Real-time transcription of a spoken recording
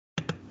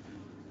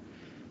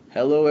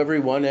Hello,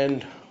 everyone,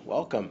 and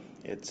welcome.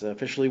 It's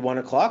officially 1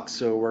 o'clock,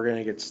 so we're going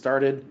to get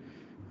started.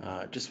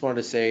 Just wanted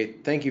to say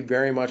thank you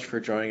very much for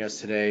joining us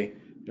today.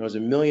 There's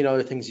a million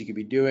other things you could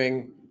be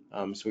doing,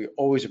 so we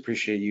always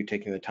appreciate you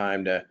taking the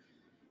time to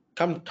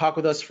come talk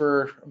with us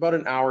for about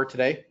an hour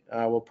today.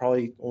 We'll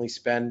probably only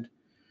spend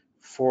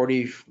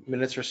 40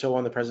 minutes or so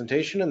on the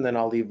presentation, and then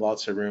I'll leave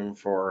lots of room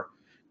for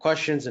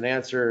questions and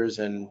answers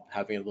and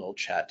having a little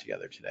chat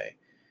together today.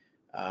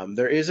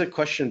 There is a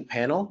question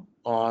panel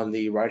on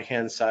the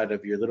right-hand side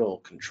of your little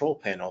control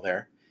panel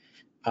there.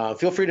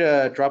 Feel free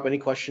to drop any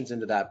questions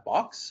into that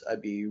box.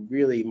 I'd be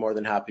really more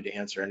than happy to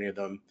answer any of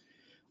them.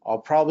 I'll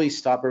probably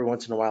stop every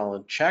once in a while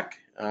and check,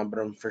 but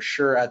I'm for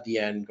sure at the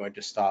end going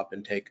to stop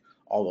and take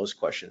all those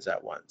questions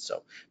at once.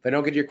 So if I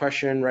don't get your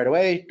question right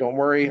away, don't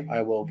worry,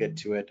 I will get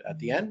to it at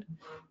the end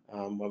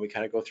when we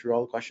kind of go through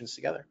all the questions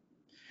together.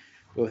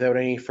 Without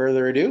any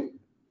further ado,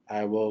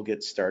 I will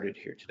get started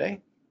here today.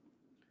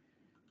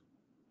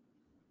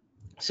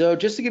 So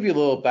just to give you a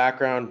little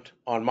background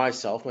on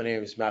myself, my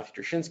name is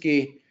Matthew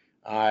Drashinsky.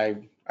 I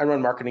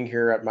run marketing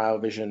here at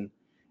Miovision,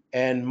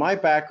 and my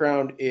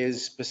background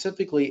is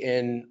specifically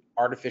in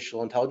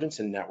artificial intelligence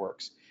and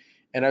networks.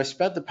 And I've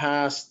spent the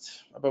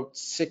past about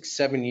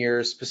 6-7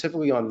 years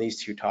specifically on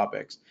these two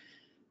topics.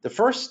 The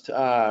first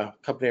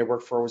company I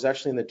worked for was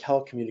actually in the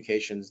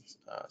telecommunications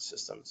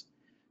systems.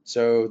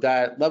 So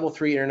that level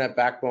 3 internet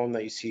backbone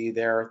that you see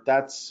there,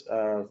 that's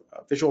a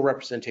visual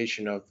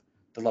representation of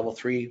the level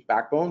 3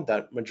 backbone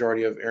that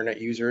majority of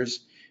internet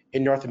users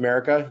in North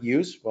America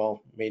use,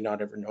 well, may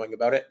not ever knowing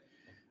about it.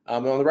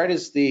 And on the right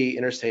is the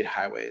interstate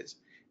highways.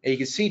 And you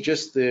can see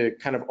just the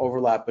kind of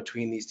overlap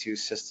between these two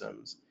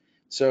systems.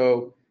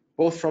 So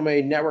both from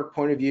a network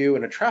point of view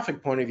and a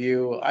traffic point of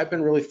view, I've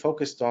been really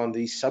focused on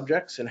these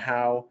subjects and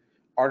how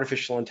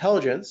artificial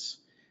intelligence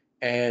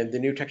and the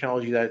new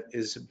technology that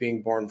is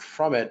being born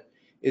from it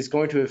is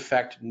going to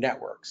affect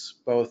networks,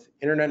 both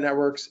internet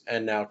networks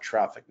and now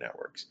traffic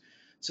networks.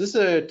 So this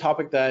is a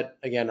topic that,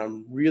 again,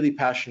 I'm really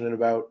passionate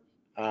about.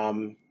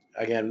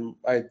 Again,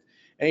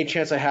 any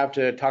chance I have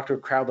to talk to a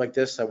crowd like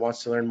this that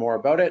wants to learn more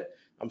about it,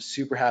 I'm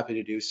super happy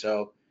to do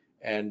so.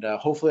 And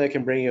hopefully I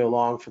can bring you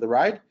along for the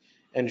ride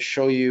and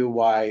show you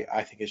why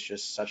I think it's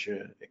just such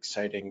an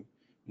exciting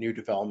new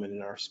development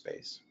in our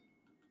space.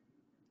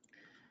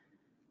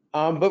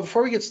 But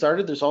before we get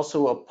started, there's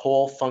also a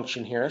poll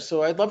function here.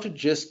 So I'd love to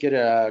just get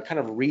a kind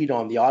of read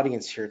on the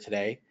audience here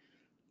today.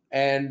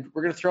 And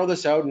we're going to throw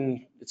this out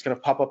and it's going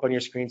to pop up on your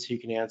screen so you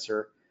can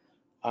answer.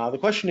 The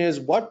question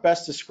is, what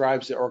best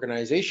describes the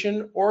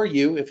organization or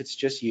you, if it's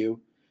just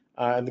you,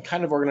 and the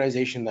kind of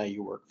organization that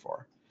you work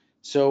for?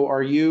 So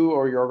are you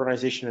or your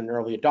organization an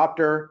early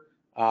adopter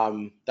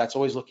that's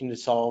always looking to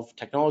solve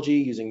technology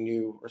using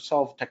new or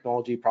solve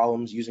technology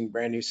problems using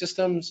brand new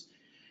systems?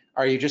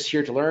 Are you just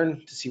here to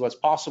learn, to see what's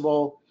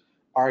possible?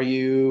 Are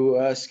you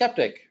a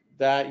skeptic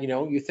that,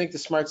 you think the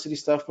smart city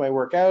stuff might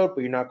work out,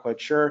 but you're not quite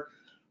sure?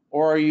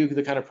 Or are you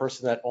the kind of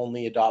person that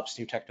only adopts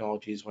new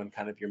technologies when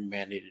kind of you're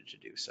mandated to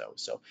do so?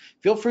 So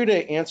feel free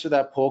to answer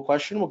that poll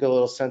question. We'll get a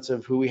little sense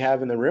of who we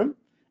have in the room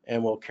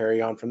and we'll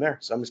carry on from there.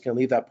 So I'm just going to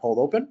leave that poll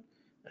open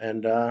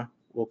and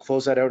we'll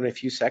close that out in a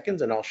few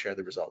seconds and I'll share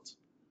the results.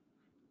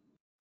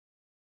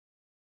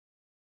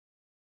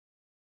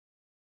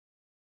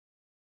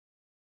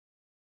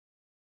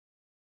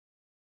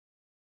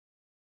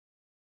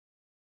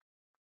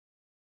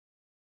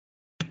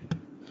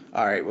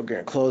 All right, we're going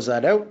to close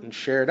that out and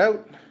share it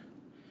out.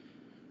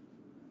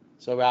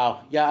 So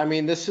wow, yeah, I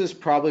mean, this is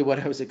probably what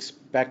I was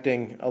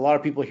expecting. A lot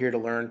of people here to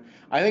learn.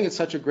 I think it's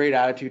such a great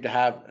attitude to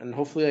have, and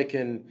hopefully I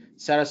can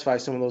satisfy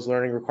some of those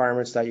learning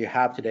requirements that you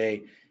have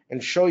today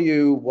and show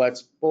you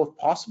what's both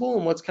possible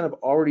and what's kind of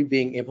already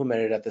being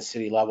implemented at the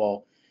city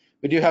level.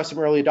 We do have some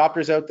early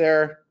adopters out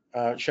there.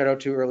 Shout out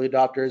to early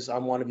adopters.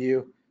 I'm one of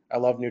you. I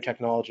love new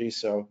technology,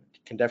 so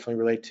can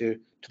definitely relate to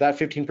that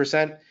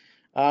 15%.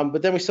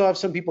 But then we still have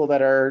some people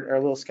that are a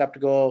little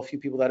skeptical, a few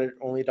people that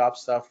only adopt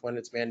stuff when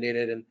it's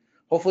mandated, and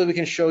hopefully we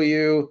can show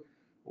you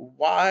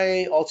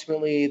why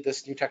ultimately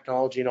this new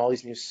technology and all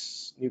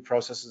these new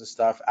processes and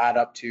stuff add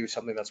up to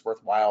something that's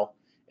worthwhile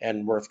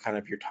and worth kind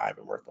of your time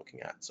and worth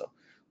looking at. So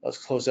let's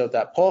close out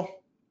that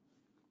poll.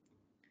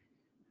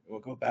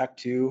 We'll go back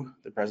to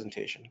the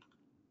presentation.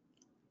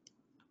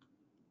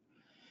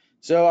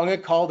 So I'm going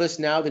to call this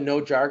now the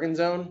no jargon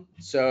zone.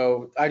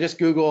 So I just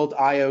Googled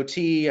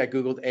IoT, I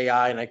Googled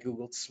AI, and I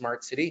Googled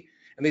smart city.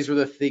 And these were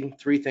the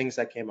three things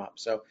that came up.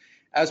 So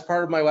as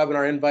part of my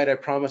webinar invite, I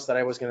promised that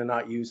I was going to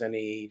not use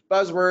any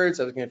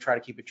buzzwords. I was going to try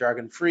to keep it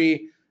jargon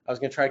free. I was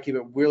going to try to keep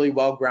it really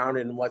well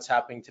grounded in what's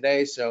happening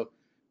today. So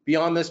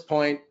beyond this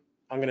point,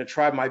 I'm going to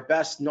try my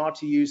best not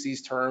to use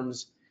these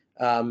terms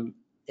in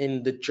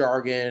the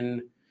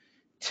jargon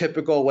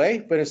typical way,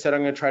 but instead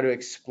I'm going to try to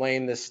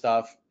explain this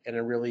stuff in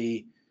a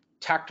really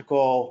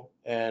tactical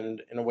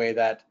and in a way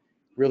that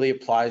really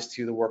applies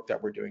to the work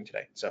that we're doing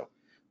today. So I'm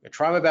going to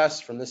try my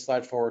best from this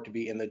slide forward to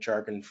be in the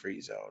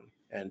jargon-free zone.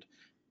 And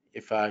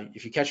if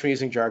you catch me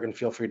using jargon,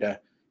 feel free to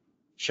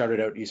shout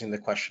it out using the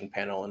question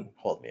panel and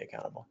hold me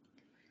accountable.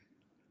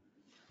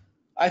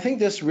 I think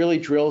this really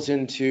drills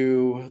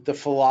into the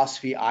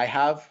philosophy I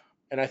have,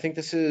 and I think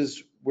this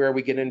is where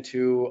we get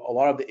into a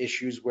lot of the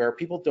issues where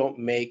people don't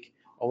make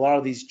a lot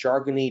of these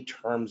jargony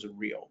terms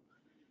real.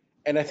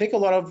 And I think a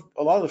lot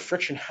of the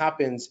friction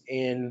happens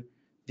in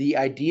the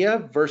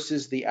idea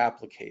versus the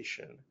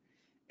application.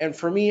 And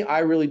for me, I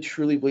really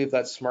truly believe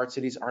that smart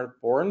cities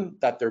aren't born,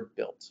 that they're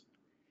built.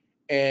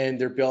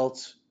 And they're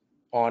built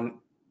on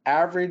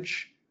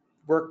average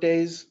work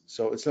days.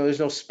 So there's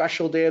no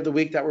special day of the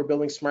week that we're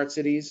building smart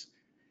cities.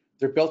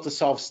 They're built to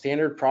solve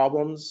standard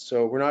problems.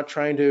 So we're not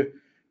trying to,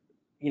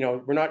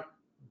 we're not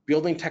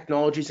building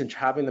technologies and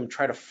having them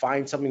try to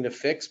find something to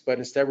fix, but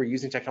instead we're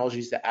using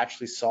technologies to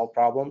actually solve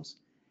problems.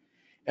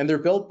 And they're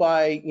built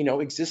by,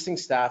 existing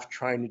staff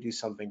trying to do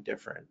something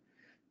different.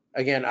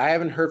 Again, I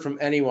haven't heard from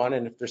anyone,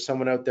 and if there's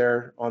someone out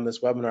there on this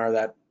webinar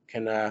that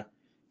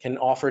can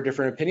offer a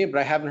different opinion,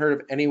 but I haven't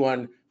heard of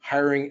anyone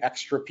hiring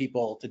extra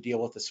people to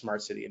deal with the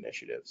smart city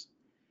initiatives.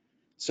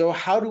 So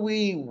how do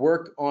we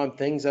work on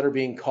things that are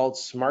being called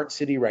smart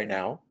city right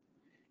now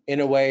in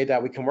a way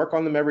that we can work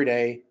on them every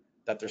day,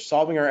 that they're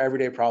solving our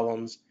everyday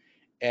problems,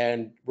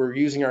 and we're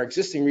using our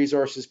existing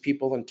resources,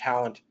 people, and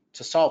talent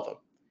to solve them?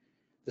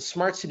 The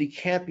smart city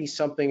can't be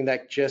something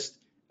that just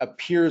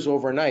appears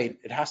overnight.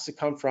 It has to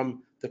come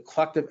from the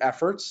collective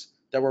efforts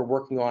that we're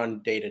working on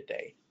day to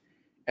day.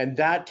 And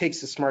that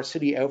takes the smart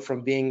city out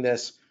from being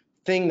this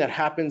thing that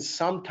happens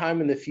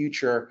sometime in the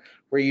future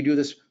where you do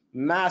this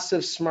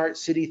massive smart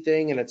city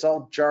thing and it's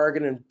all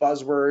jargon and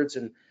buzzwords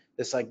and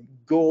this like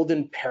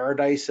golden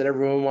paradise that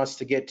everyone wants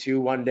to get to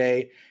one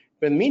day.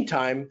 But in the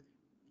meantime,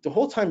 the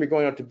whole time you're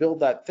going out to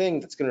build that thing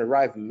that's going to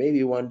arrive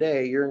maybe one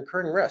day, you're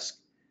incurring risk.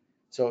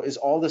 So is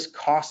all this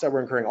cost that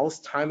we're incurring, all this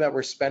time that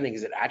we're spending,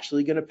 is it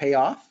actually going to pay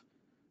off?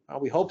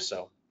 We hope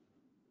so.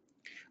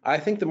 I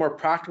think the more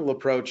practical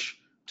approach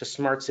to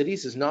smart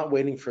cities is not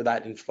waiting for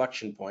that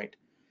inflection point,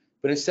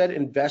 but instead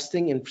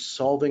investing in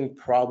solving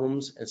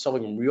problems and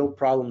solving real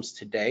problems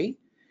today,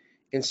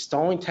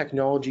 installing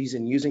technologies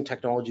and using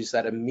technologies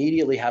that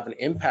immediately have an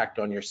impact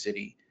on your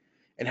city,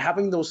 and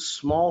having those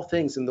small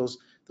things and those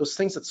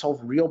things that solve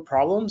real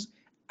problems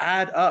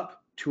add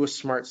up to a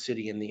smart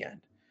city in the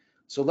end.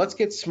 So let's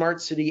get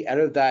smart city out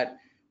of that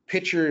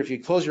picture. If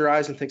you close your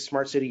eyes and think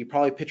smart city, you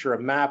probably picture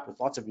a map with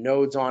lots of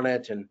nodes on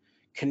it and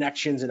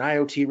connections and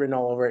IoT written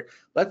all over it.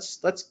 Let's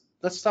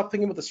stop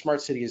thinking about the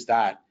smart city as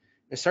that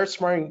and start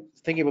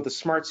thinking about the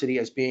smart city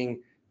as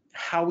being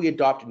how we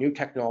adopt new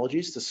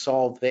technologies to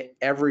solve the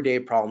everyday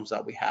problems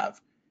that we have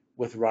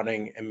with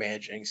running and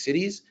managing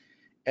cities,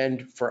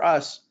 and for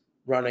us,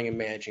 running and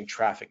managing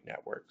traffic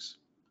networks.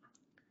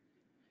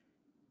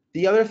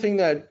 The other thing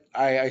that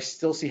I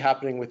still see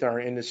happening with our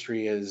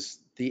industry is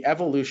the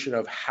evolution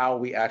of how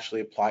we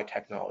actually apply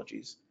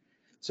technologies.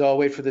 So I'll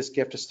wait for this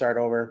GIF to start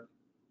over.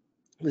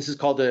 This is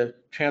called the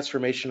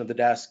transformation of the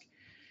desk.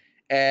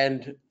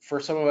 And for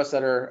some of us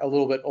that are a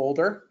little bit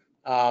older,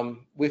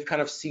 we've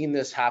kind of seen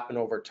this happen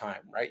over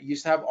time, right? You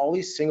used to have all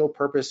these single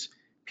purpose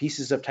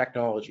pieces of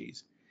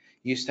technologies.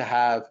 You used to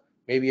have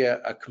maybe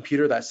a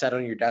computer that sat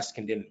on your desk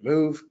and didn't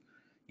move.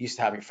 You used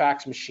to have your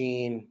fax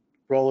machine,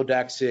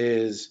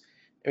 Rolodexes,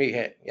 maybe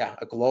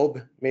a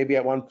globe maybe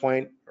at one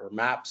point, or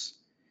maps.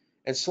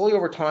 And slowly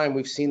over time,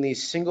 we've seen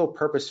these single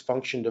purpose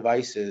function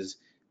devices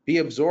be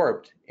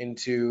absorbed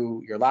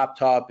into your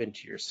laptop,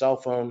 into your cell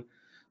phone.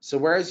 So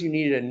whereas you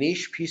needed a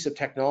niche piece of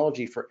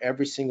technology for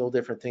every single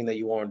different thing that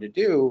you wanted to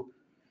do,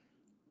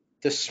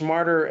 the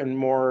smarter and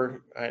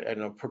more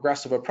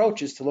progressive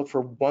approach is to look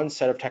for one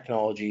set of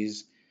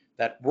technologies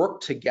that work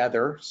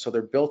together, so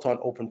they're built on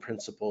open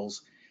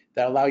principles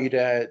that allow you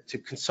to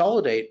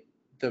consolidate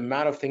the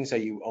amount of things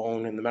that you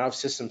own and the amount of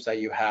systems that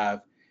you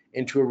have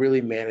into a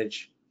really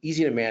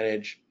easy to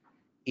manage,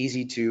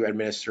 easy to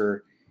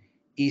administer,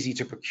 easy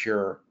to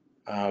procure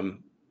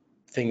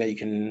thing that you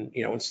can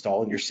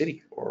install in your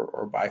city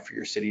or buy for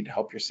your city to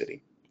help your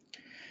city.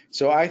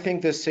 So I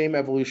think the same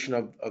evolution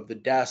of the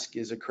desk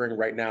is occurring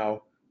right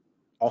now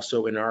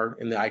also in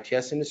the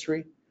ITS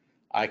industry.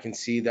 I can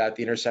see that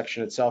the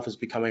intersection itself is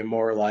becoming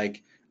more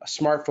like a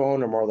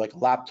smartphone or more like a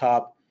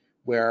laptop,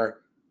 where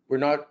we're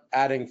not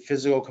adding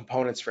physical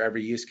components for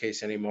every use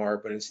case anymore,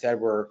 but instead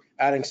we're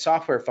adding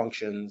software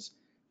functions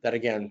that,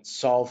 again,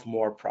 solve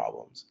more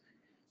problems.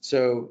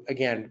 So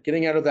again,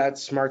 getting out of that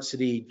smart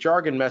city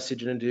jargon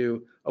message and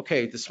into,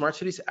 okay, the smart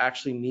cities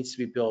actually needs to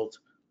be built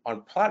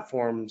on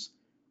platforms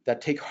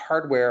that take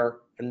hardware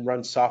and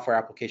run software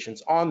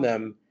applications on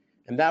them.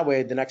 And that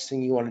way, the next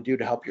thing you want to do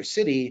to help your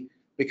city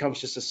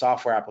becomes just a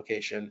software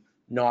application,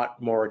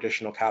 not more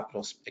additional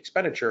capital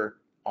expenditure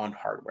on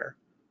hardware.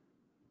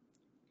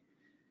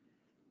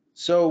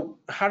 So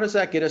how does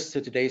that get us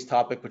to today's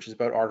topic, which is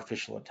about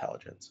artificial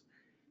intelligence?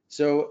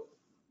 So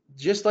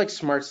just like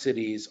smart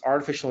cities,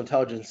 artificial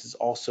intelligence is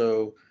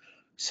also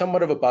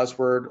somewhat of a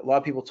buzzword, a lot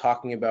of people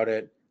talking about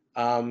it.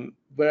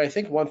 But I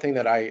think one thing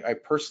that I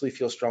personally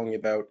feel strongly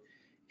about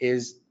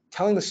is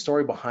telling the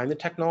story behind the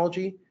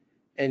technology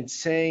and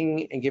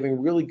saying and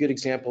giving really good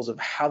examples of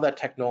how that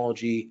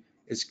technology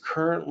is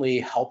currently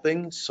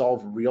helping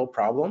solve real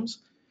problems,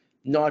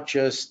 not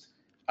just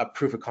a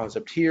proof of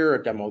concept here,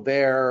 a demo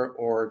there,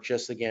 or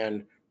just,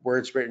 again,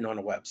 words written on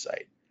a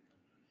website.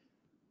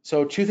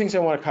 So two things I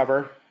want to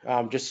cover,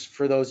 just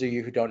for those of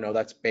you who don't know,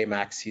 that's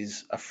Baymax.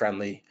 He's a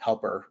friendly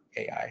helper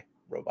AI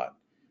robot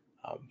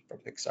from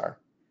Pixar.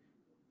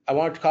 I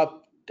wanted to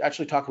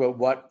actually talk about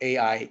what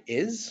AI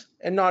is,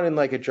 and not in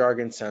like a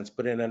jargon sense,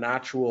 but in an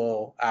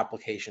actual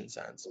application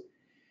sense,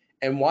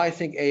 and why I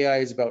think AI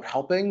is about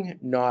helping,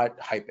 not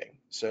hyping.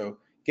 So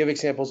give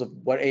examples of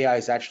what AI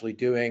is actually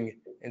doing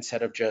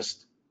instead of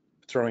just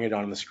throwing it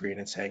on the screen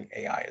and saying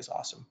AI is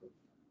awesome.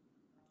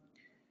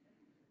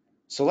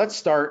 So let's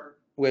start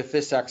with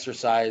this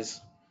exercise.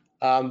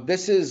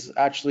 This is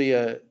actually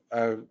a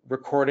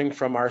recording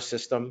from our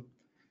system.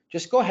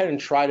 Just go ahead and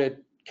try to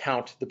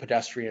count the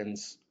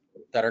pedestrians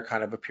that are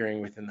kind of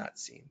appearing within that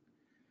scene.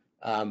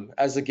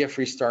 As the GIF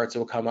restarts, it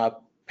will come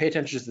up. Pay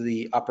attention to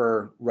the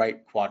upper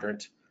right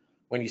quadrant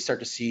when you start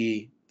to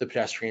see the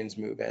pedestrians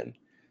move in.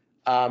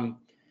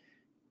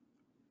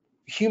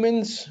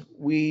 Humans,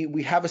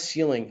 we have a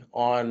ceiling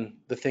on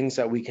the things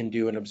that we can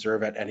do and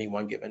observe at any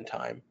one given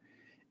time.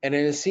 And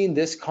in a scene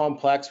this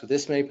complex with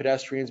this many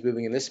pedestrians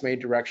moving in this many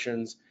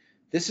directions,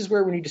 this is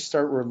where we need to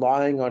start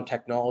relying on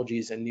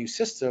technologies and new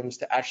systems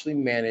to actually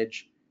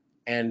manage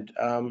and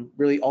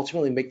really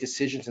ultimately make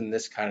decisions in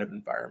this kind of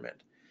environment.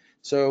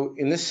 So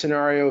in this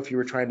scenario, if you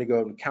were trying to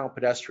go and count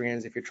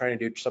pedestrians, if you're trying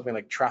to do something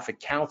like traffic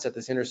counts at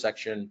this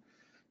intersection,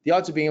 the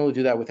odds of being able to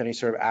do that with any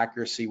sort of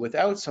accuracy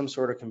without some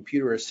sort of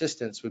computer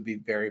assistance would be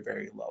very,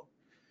 very low.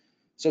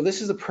 So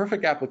this is a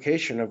perfect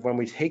application of when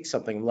we take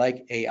something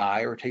like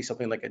AI or take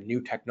something like a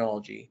new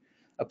technology,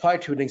 apply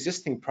it to an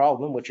existing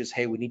problem, which is,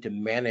 hey, we need to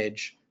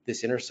manage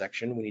this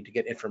intersection. We need to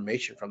get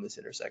information from this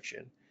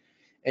intersection,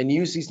 and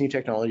use these new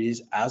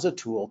technologies as a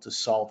tool to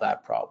solve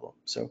that problem.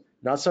 So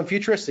not some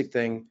futuristic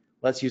thing,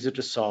 let's use it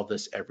to solve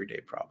this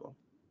everyday problem.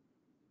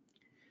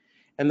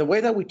 And the way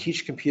that we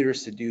teach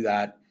computers to do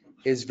that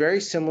is very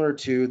similar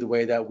to the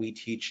way that we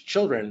teach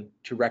children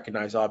to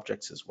recognize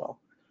objects as well.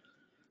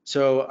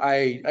 So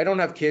I don't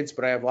have kids,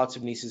 but I have lots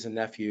of nieces and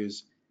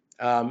nephews.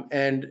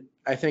 And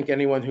I think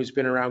anyone who's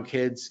been around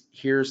kids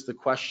hears the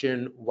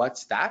question,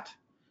 what's that?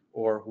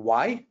 Or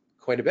why?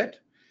 Quite a bit.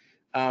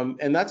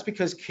 And that's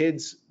because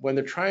kids, when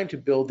they're trying to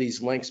build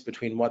these links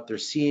between what they're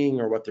seeing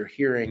or what they're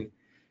hearing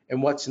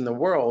and what's in the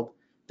world,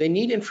 they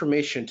need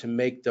information to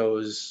make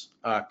those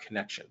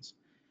connections.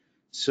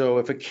 So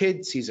if a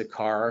kid sees a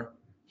car,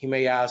 he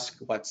may ask,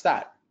 what's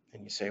that?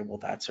 And you say, well,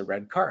 that's a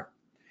red car.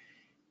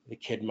 The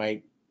kid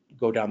might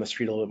go down the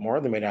street a little bit more.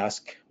 They might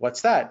ask,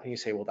 what's that? And you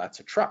say, well, that's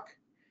a truck.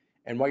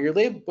 And what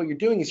you're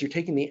doing is you're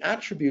taking the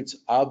attributes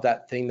of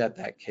that thing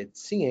that kid's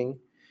seeing,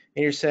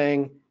 and you're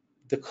saying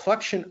the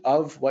collection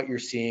of what you're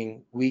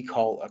seeing we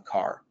call a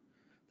car.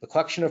 The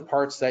collection of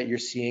parts that you're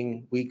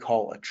seeing we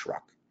call a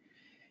truck.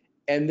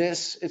 And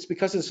this, it's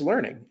because it's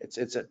learning.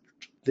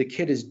 The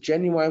kid is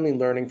genuinely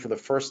learning for the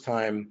first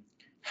time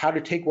how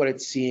to take what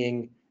it's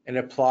seeing and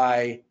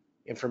apply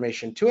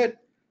information to it.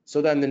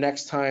 So then the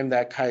next time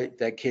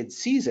that kid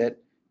sees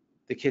it,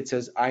 the kid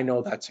says, I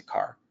know that's a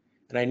car.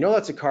 And I know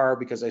that's a car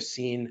because I've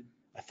seen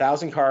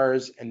 1,000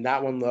 cars and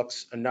that one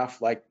looks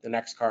enough like the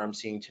next car I'm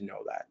seeing to know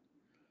that.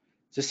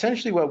 It's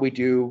essentially what we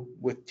do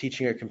with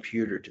teaching a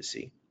computer to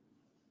see.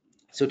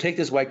 So take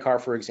this white car,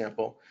 for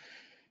example.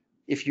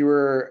 If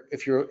you're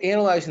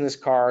analyzing this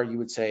car, you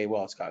would say,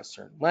 well, it's got a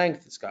certain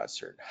length, it's got a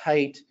certain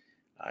height,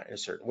 and a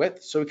certain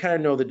width. So we kind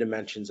of know the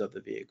dimensions of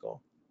the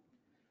vehicle.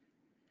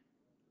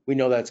 We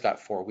know that it's got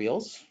 4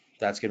 wheels.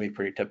 That's going to be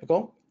pretty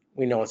typical.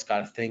 We know it's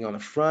got a thing on the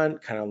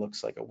front, kind of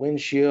looks like a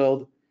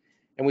windshield.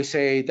 And we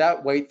say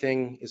that white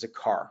thing is a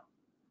car.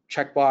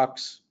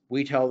 Checkbox,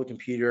 we tell the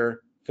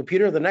computer,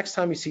 the next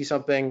time you see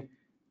something,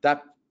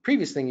 that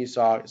previous thing you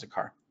saw is a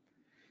car.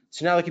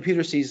 So now the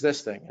computer sees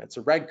this thing, and it's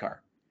a red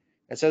car.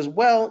 It says,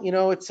 well,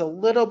 it's a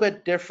little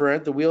bit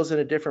different. The wheel's in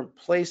a different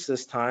place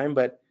this time,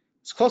 but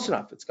it's close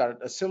enough. It's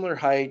got a similar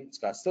height.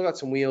 It's still got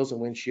some wheels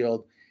and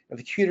windshield. And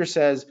the computer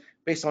says,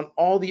 based on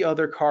all the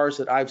other cars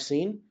that I've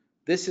seen,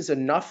 this is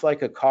enough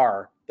like a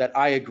car that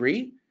I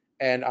agree,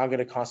 and I'm going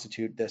to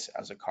constitute this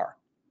as a car.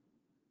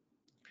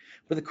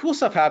 But the cool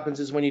stuff happens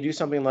is when you do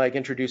something like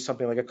introduce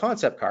something like a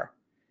concept car,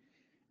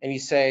 and you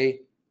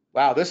say,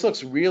 wow, this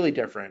looks really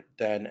different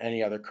than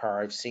any other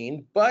car I've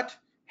seen, but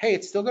hey,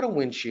 it's still got a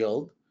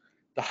windshield.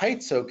 The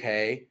height's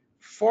okay.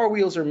 4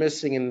 wheels are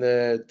missing and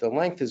the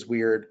length is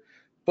weird,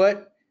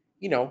 but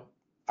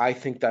I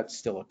think that's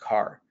still a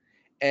car.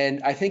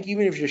 And I think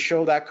even if you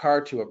show that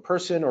car to a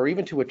person or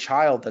even to a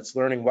child that's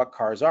learning what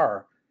cars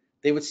are,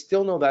 they would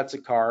still know that's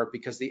a car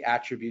because the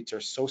attributes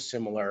are so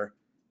similar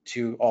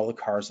to all the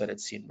cars that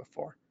it's seen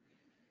before.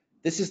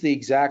 This is the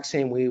exact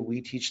same way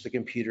we teach the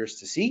computers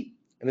to see,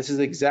 and this is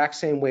the exact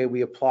same way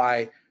we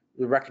apply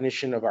the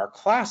recognition of our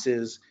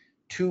classes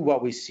to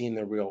what we see in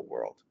the real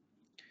world.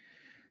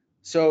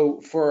 So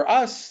for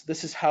us,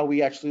 this is how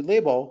we actually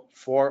label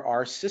for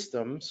our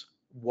systems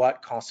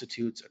what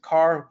constitutes a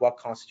car, what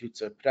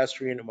constitutes a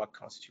pedestrian, and what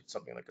constitutes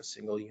something like a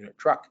single unit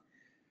truck.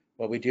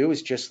 What we do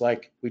is just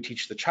like we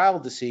teach the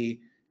child to see,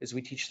 is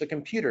we teach the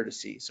computer to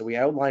see. So we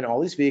outline all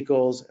these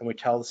vehicles and we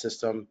tell the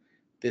system,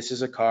 this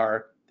is a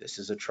car, this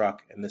is a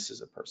truck, and this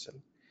is a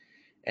person.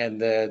 And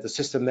the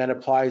system then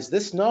applies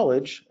this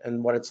knowledge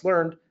and what it's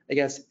learned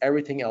against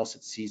everything else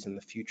it sees in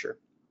the future.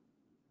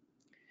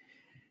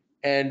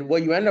 And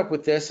what you end up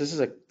with this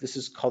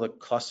is called a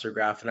cluster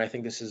graph, and I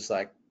think this is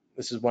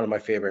one of my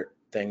favorite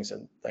things.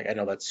 And like, I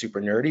know that's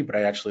super nerdy, but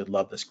I actually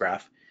love this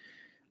graph.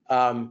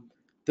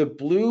 The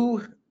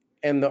blue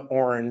and the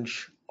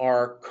orange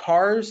are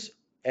cars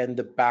and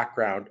the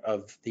background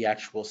of the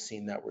actual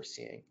scene that we're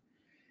seeing.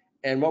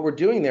 And what we're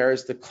doing there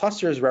is the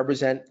clusters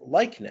represent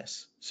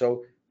likeness,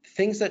 so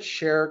things that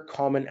share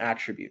common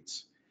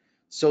attributes.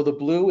 So the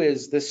blue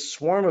is this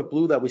swarm of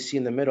blue that we see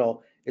in the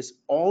middle is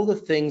all the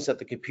things that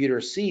the computer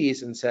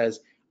sees and says,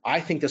 I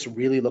think this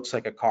really looks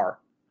like a car,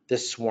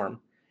 this swarm.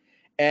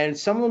 And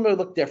some of them will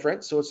look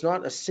different, so it's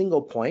not a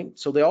single point.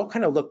 So they all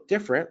kind of look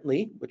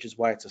differently, which is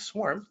why it's a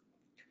swarm,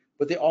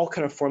 but they all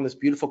kind of form this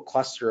beautiful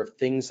cluster of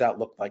things that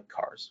look like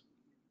cars.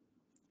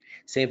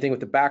 Same thing with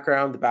the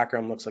background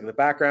looks like the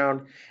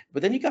background,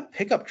 but then you got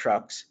pickup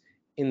trucks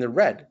in the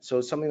red. So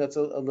it's something that's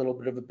a little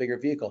bit of a bigger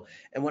vehicle.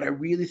 And what I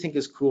really think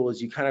is cool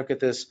is you kind of get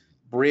this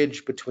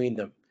bridge between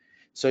them.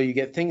 So you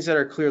get things that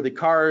are clearly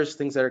cars,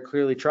 things that are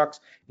clearly trucks,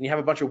 and you have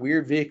a bunch of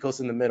weird vehicles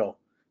in the middle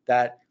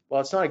that,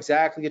 well, it's not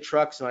exactly a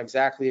truck, it's not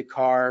exactly a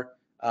car.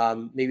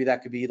 Maybe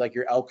that could be like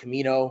your El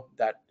Camino,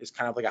 that is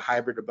kind of like a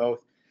hybrid of both.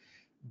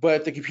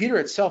 But the computer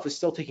itself is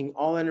still taking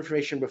all that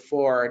information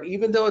before, and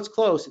even though it's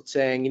close, it's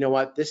saying, you know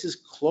what, this is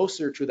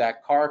closer to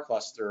that car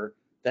cluster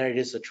than it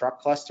is the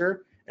truck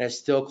cluster, and it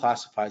still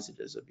classifies it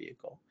as a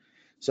vehicle.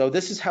 So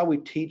this is how we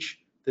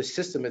teach the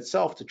system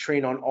itself to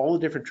train on all the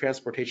different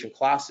transportation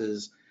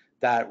classes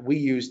that we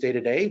use day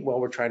to day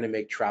while we're trying to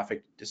make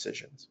traffic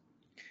decisions.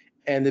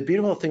 And the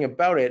beautiful thing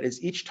about it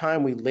is each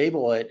time we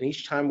label it and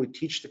each time we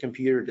teach the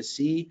computer to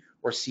see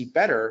or see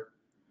better,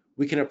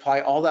 we can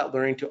apply all that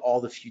learning to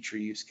all the future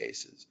use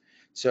cases.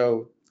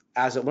 So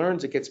as it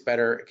learns, it gets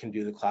better, it can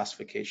do the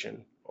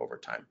classification over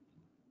time.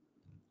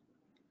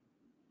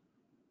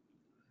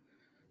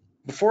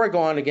 Before I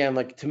go on again,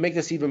 like to make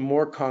this even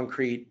more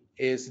concrete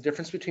is the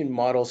difference between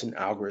models and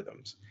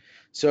algorithms.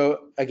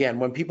 So again,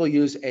 when people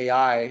use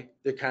AI,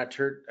 they're kind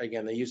of,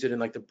 again, they use it in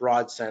like the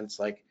broad sense,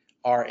 like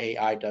our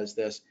AI does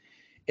this.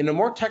 In a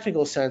more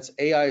technical sense,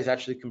 AI is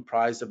actually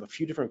comprised of a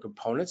few different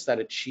components that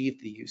achieve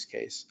the use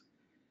case.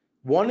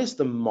 One is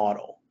the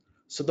model.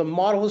 So the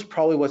model is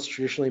probably what's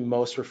traditionally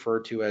most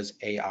referred to as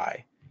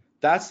AI.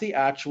 That's the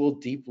actual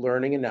deep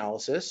learning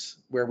analysis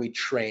where we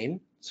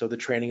train. So the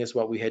training is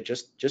what we had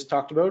just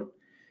talked about.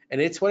 And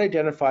it's what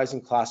identifies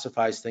and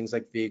classifies things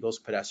like vehicles,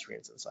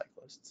 pedestrians, and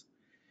cyclists.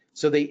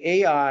 So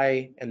the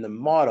AI and the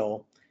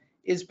model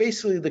is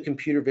basically the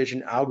computer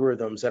vision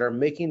algorithms that are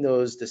making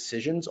those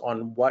decisions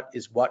on what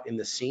is what in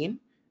the scene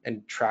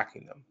and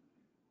tracking them.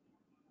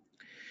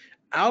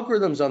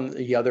 Algorithms, on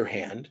the other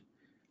hand,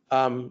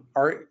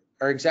 are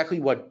exactly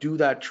what do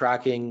that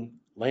tracking,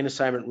 lane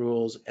assignment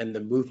rules, and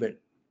the movement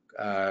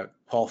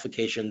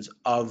qualifications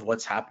of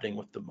what's happening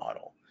with the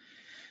model.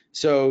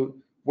 So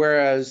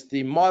whereas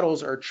the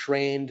models are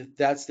trained,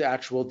 that's the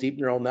actual deep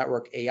neural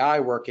network AI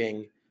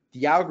working,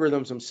 the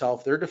algorithms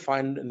themselves, they're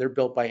defined and they're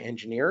built by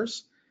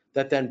engineers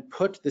that then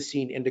put the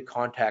scene into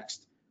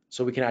context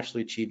so we can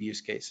actually achieve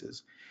use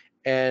cases.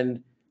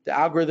 And the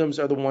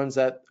algorithms are the ones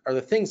that are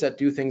the things that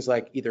do things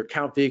like either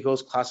count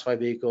vehicles, classify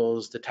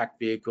vehicles, detect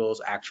vehicles,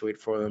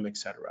 actuate for them,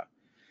 etc.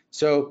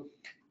 So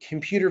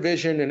computer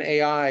vision and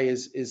AI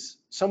is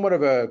somewhat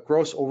of a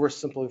gross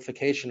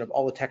oversimplification of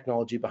all the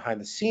technology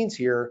behind the scenes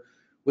here,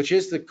 which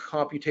is the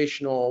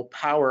computational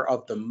power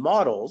of the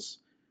models,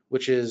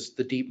 which is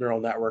the deep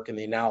neural network and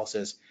the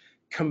analysis,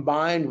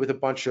 combined with a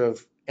bunch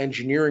of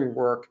engineering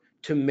work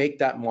to make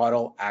that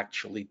model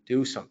actually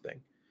do something.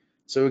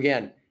 So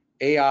again,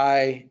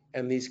 AI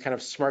and these kind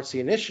of smart city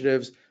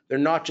initiatives, they're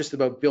not just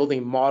about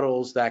building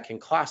models that can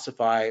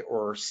classify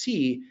or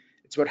see,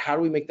 it's about how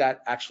do we make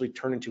that actually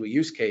turn into a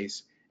use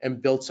case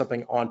and build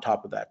something on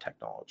top of that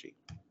technology.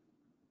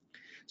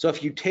 So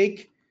if you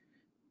take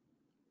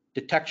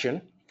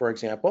detection, for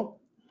example,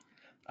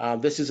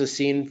 this is a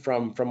scene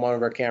from one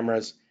of our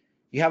cameras.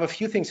 You have a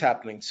few things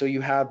happening. So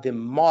you have the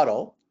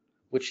model,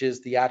 which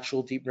is the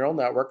actual deep neural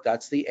network,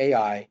 that's the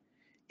AI.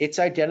 It's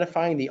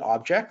identifying the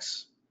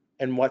objects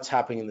and what's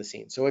happening in the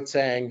scene. So it's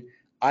saying,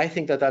 I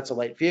think that that's a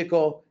light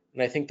vehicle,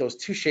 and I think those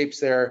two shapes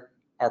there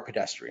are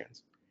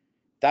pedestrians.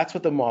 That's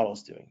what the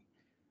model's doing.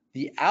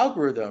 The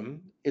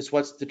algorithm is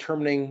what's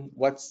determining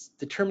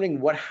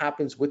what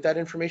happens with that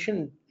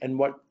information and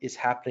what is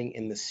happening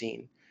in the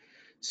scene.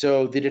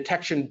 So the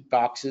detection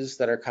boxes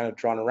that are kind of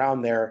drawn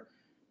around there,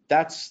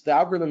 that's the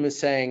algorithm is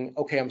saying,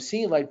 okay, I'm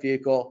seeing a light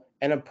vehicle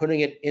and I'm putting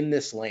it in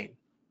this lane.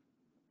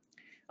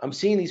 I'm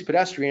seeing these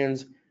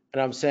pedestrians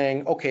and I'm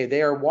saying, okay,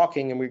 they are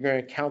walking and we're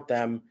going to count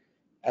them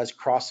as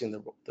crossing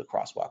the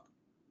crosswalk.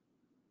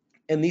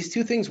 And these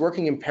two things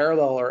working in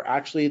parallel are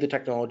actually the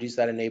technologies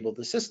that enable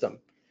the system.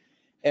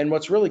 And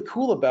what's really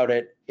cool about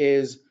it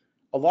is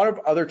a lot of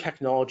other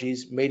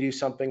technologies may do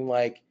something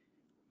like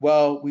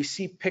Well, we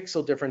see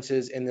pixel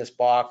differences in this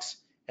box,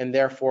 and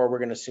therefore we're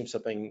going to assume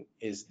something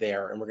is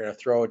there, and we're going to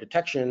throw a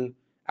detection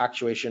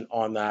actuation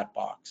on that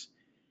box.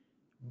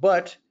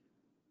 But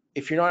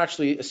if you're not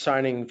actually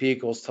assigning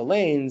vehicles to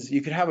lanes,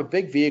 you could have a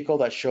big vehicle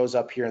that shows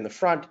up here in the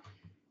front.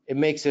 It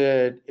makes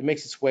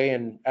its way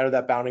in out of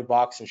that bounding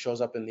box and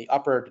shows up in the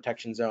upper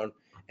detection zone,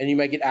 and you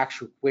might get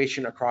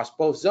actuation across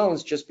both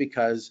zones just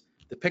because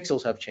the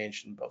pixels have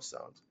changed in both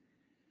zones.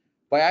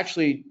 By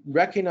actually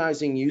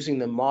recognizing using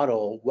the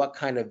model what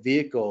kind of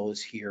vehicle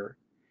is here,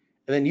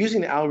 and then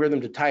using the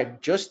algorithm to tie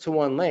it just to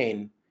one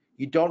lane,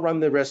 you don't run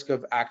the risk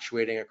of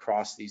actuating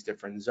across these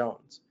different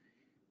zones.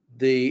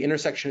 The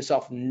intersection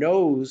itself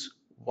knows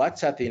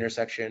what's at the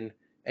intersection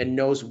and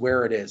knows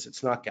where it is.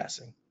 It's not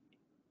guessing.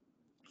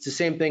 It's the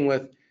same thing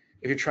with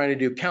if you're trying to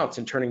do counts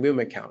and turning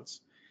movement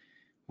counts.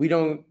 We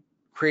don't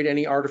create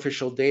any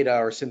artificial data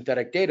or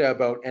synthetic data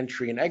about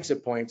entry and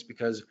exit points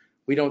because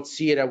we don't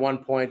see it at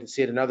one point and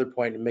see it at another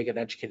point and make an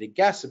educated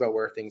guess about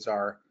where things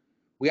are.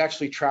 We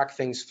actually track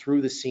things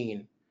through the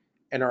scene,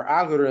 and our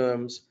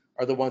algorithms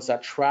are the ones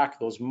that track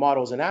those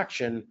models in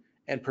action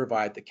and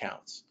provide the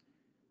counts.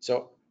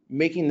 So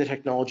making the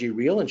technology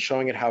real and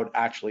showing it how it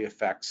actually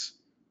affects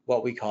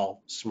what we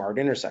call smart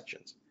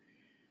intersections.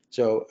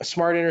 So a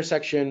smart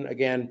intersection,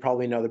 again,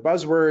 probably another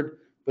buzzword,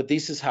 but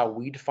this is how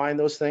we define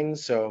those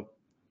things. So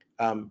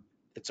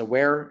it's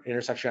aware,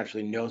 intersection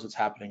actually knows what's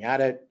happening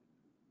at it.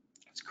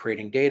 It's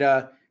creating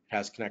data, it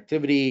has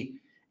connectivity,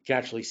 it can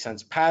actually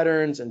sense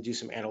patterns and do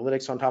some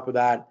analytics on top of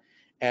that,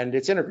 and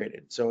it's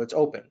integrated, so it's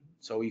open.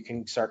 So you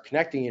can start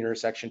connecting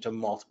intersection to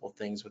multiple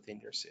things within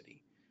your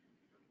city.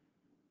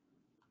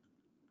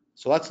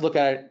 So let's look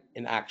at it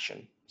in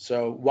action.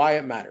 So why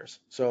it matters.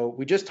 So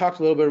we just talked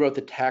a little bit about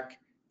the tech,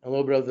 a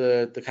little bit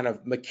of the kind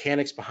of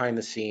mechanics behind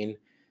the scene.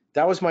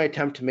 That was my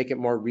attempt to make it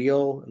more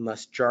real and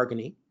less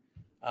jargony.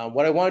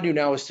 What I want to do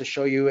now is to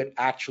show you it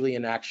actually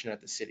in action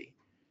at the city.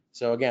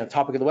 So again, the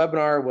topic of the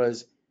webinar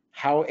was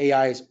how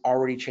AI is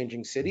already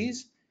changing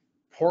cities.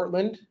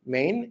 Portland,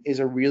 Maine is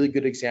a really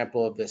good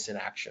example of this in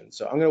action.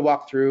 So I'm going to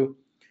walk through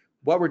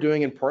what we're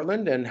doing in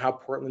Portland and how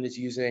Portland is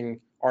using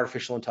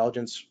artificial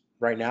intelligence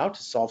right now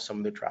to solve some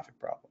of their traffic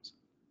problems.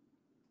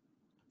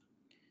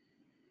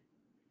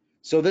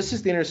 So this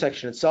is the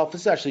intersection itself. This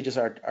is actually just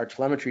our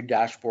telemetry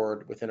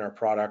dashboard within our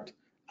product.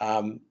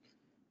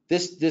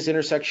 This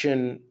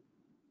intersection,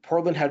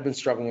 Portland had been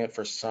struggling with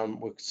for some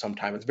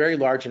time. It's a very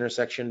large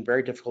intersection,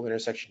 very difficult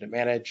intersection to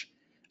manage,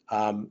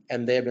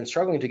 and they have been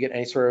struggling to get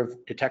any sort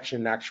of detection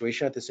and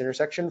actuation at this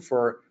intersection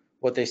for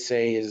what they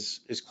say is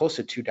close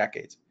to 2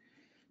 decades.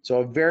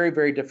 So a very,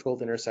 very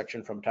difficult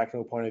intersection from a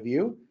technical point of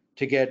view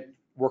to get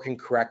working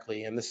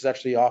correctly. And this is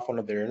actually off one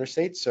of their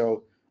interstates,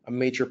 so a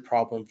major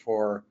problem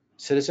for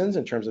citizens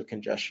in terms of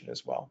congestion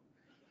as well.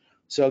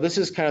 So this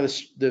is kind of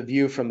the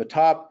view from the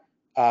top.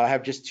 I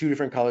have just 2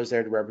 different colors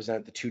there to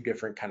represent the 2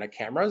 different kind of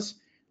cameras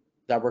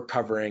that we're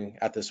covering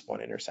at this one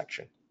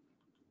intersection.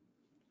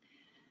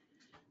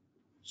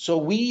 So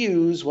we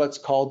use what's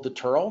called the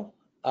TURL,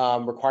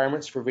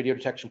 requirements for video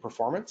detection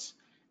performance.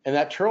 And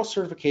that TURL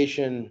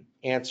certification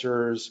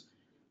answers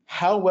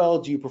how well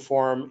do you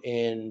perform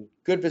in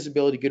good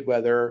visibility, good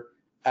weather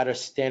at a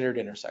standard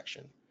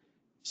intersection.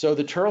 So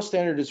the TURL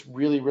standard is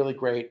really, really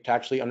great to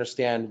actually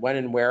understand when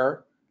and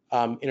where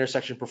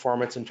intersection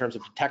performance in terms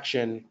of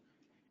detection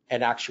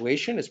and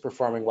actuation is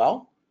performing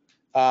well.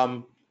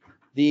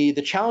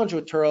 The challenge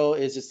with TURL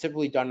is it's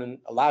typically done in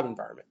a lab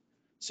environment.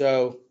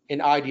 So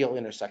in ideal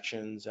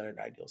intersections and an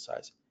ideal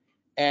size.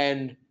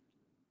 And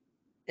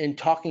in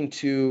talking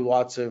to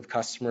lots of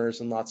customers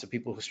and lots of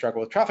people who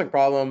struggle with traffic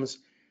problems,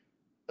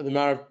 the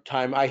amount of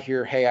time I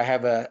hear, hey, I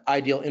have an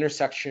ideal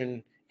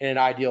intersection in an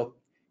ideal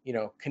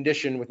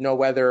condition with no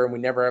weather, and we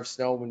never have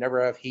snow, we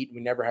never have heat, we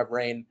never have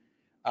rain.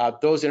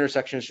 Those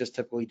intersections just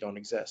typically don't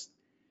exist.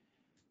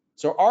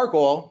 So our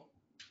goal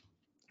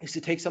is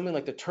to take something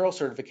like the TURL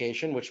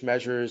certification, which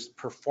measures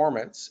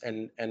performance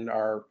and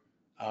our,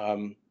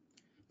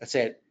 let's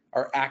say,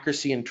 our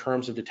accuracy in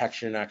terms of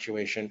detection and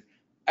actuation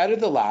out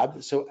of the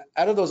lab, so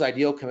out of those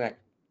ideal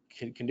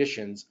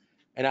conditions,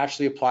 and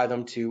actually apply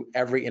them to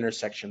every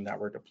intersection that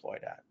we're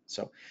deployed at.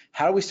 So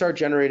how do we start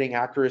generating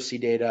accuracy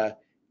data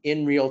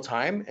in real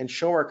time and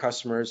show our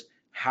customers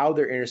how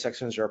their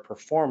intersections are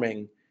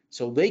performing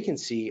so they can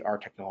see our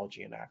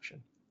technology in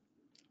action?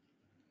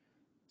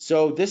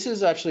 So this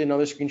is actually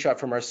another screenshot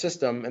from our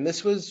system, and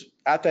this was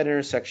at that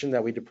intersection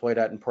that we deployed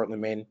at in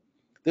Portland, Maine.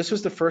 This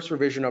was the first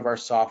revision of our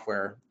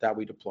software that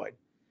we deployed.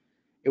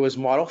 It was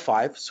model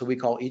 5, so we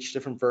call each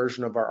different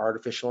version of our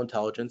artificial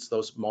intelligence,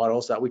 those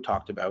models that we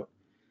talked about,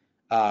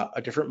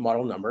 a different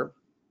model number.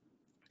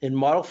 And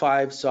model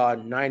 5 saw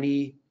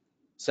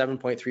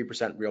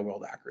 97.3% real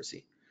world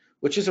accuracy,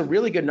 which is a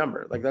really good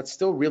number. Like that's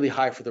still really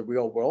high for the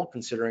real world,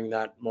 considering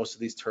that most of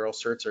these TURL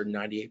certs are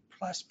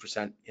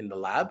 98+% in the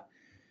lab,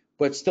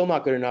 but still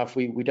not good enough.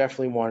 We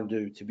definitely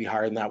wanted to be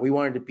higher than that. We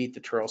wanted to beat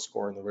the TURL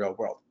score in the real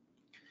world.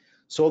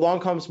 So along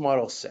comes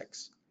model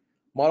 6.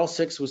 Model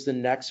 6 was the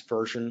next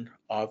version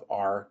of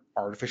our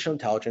artificial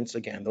intelligence,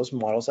 again, those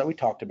models that we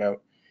talked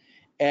about.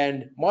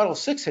 And Model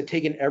 6 had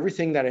taken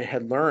everything that it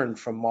had learned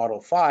from Model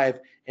 5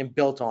 and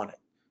built on it.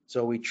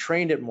 So we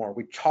trained it more.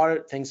 We taught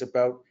it things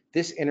about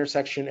this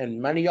intersection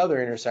and many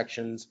other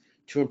intersections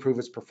to improve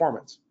its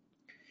performance.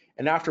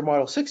 And after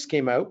Model 6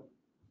 came out,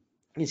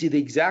 you see the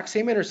exact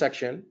same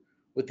intersection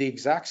with the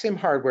exact same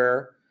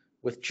hardware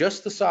with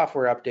just the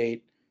software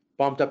update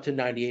bumped up to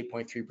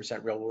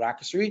 98.3% real world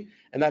accuracy.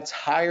 And that's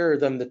higher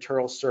than the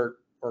Turtle cert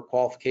or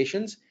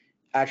qualifications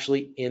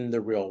actually in the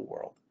real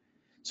world.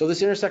 So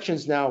this intersection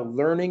is now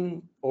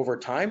learning over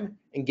time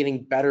and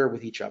getting better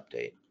with each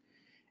update.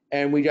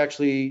 And we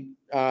actually,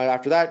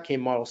 after that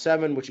came Model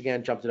 7, which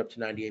again jumped it up to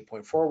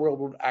 98.4 real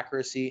world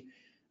accuracy.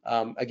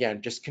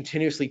 Again, just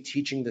continuously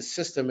teaching the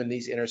system in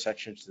these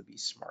intersections to be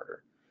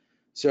smarter.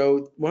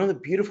 So one of the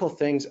beautiful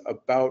things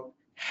about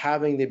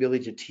having the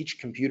ability to teach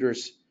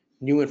computers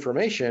new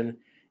information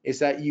is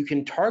that you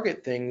can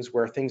target things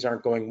where things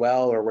aren't going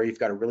well or where you've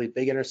got a really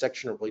big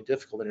intersection or really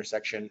difficult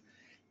intersection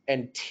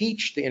and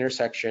teach the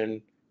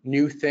intersection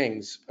new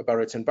things about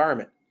its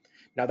environment.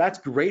 Now that's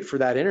great for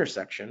that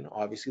intersection.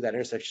 Obviously that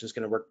intersection is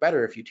going to work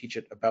better if you teach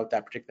it about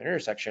that particular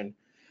intersection.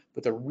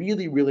 But the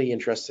really, really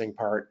interesting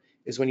part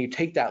is when you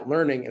take that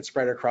learning and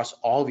spread it across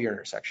all of your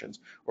intersections,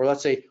 or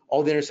let's say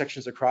all the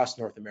intersections across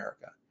North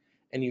America,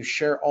 and you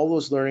share all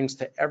those learnings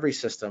to every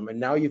system. And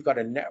now you've got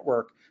a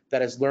network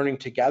that is learning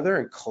together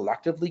and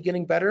collectively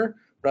getting better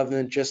rather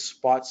than just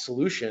spot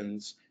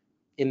solutions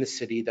in the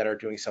city that are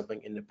doing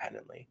something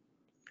independently.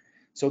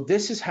 So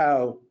this is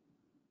how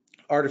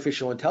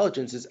artificial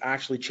intelligence is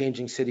actually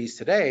changing cities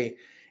today.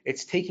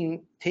 It's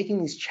taking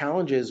these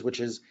challenges, which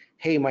is,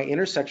 hey, my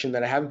intersection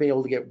that I haven't been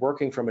able to get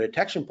working from a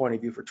detection point of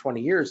view for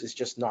 20 years is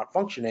just not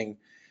functioning,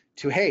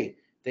 to, hey,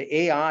 the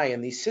AI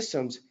and these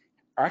systems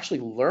are actually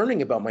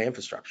learning about my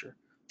infrastructure.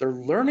 They're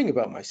learning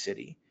about my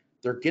city.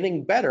 They're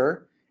getting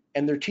better,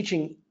 and they're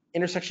teaching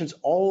intersections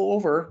all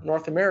over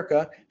North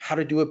America how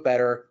to do it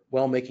better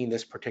while making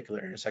this particular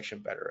intersection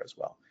better as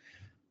well.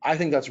 I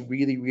think that's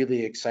really,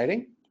 really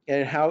exciting,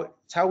 and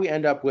it's how we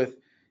end up with,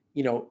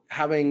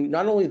 having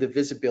not only the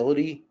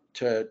visibility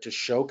to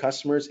show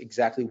customers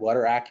exactly what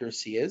our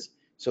accuracy is,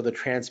 so the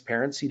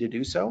transparency to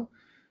do so,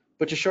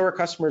 but to show our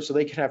customers so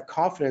they can have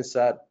confidence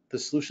that the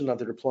solution that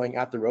they're deploying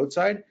at the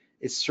roadside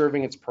is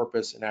serving its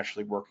purpose and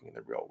actually working in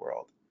the real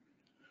world.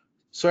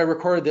 So I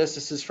recorded this.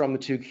 This is from the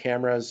two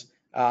cameras.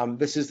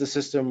 This is the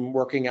system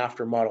working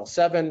after Model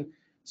 7.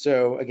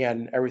 So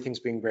again, everything's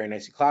being very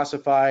nicely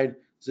classified.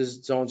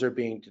 Zones are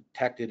being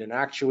detected and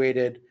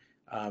actuated.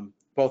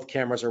 Both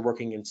cameras are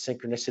working in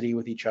synchronicity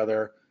with each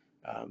other.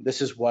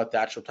 This is what the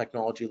actual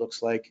technology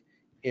looks like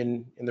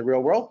in the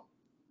real world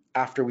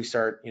after we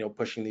start,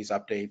 pushing these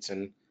updates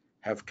and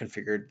have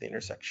configured the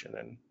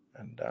intersection,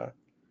 and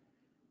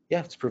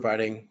yeah, it's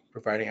providing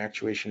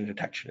actuation and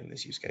detection in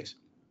this use case.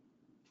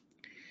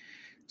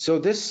 So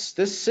this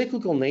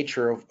cyclical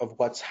nature of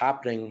what's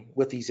happening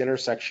with these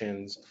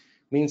intersections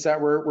means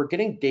that we're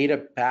getting data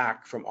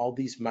back from all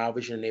these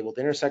Miovision enabled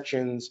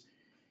intersections,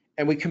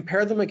 and we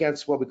compare them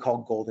against what we call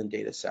golden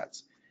data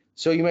sets.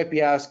 So you might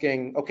be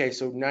asking, okay,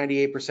 so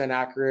 98%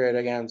 accurate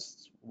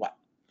against what?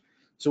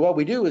 So what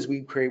we do is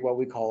we create what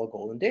we call a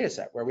golden data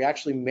set, where we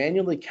actually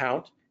manually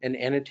count and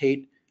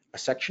annotate a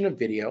section of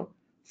video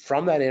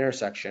from that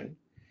intersection,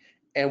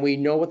 and we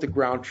know what the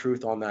ground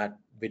truth on that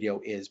video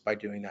is by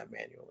doing that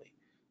manually.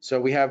 So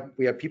we have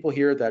people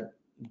here that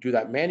do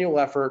that manual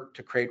effort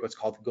to create what's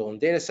called the golden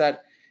data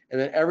set, and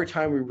then every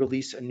time we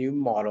release a new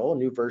model, a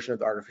new version of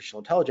the artificial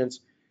intelligence,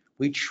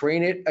 we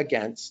train it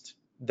against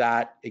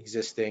that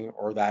existing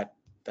or that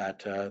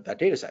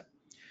data set.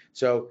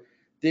 So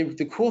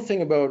the cool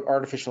thing about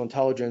artificial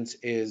intelligence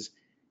is,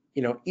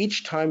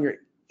 each time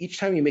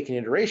you make an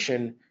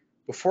iteration,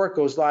 before it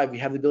goes live,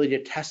 you have the ability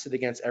to test it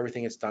against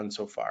everything it's done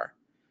so far.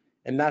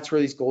 And that's where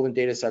these golden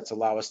data sets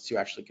allow us to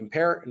actually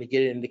compare and to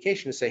get an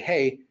indication to say,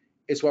 hey,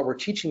 it's what we're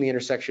teaching the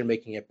intersection,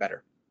 making it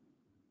better.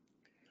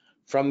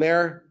 From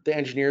there, the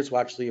engineers will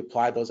actually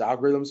apply those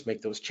algorithms,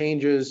 make those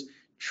changes,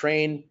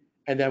 train,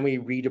 and then we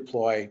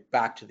redeploy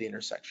back to the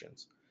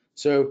intersections.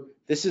 So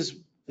this is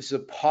a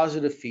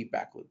positive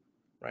feedback loop,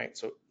 right?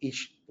 So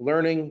each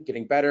learning,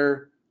 getting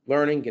better,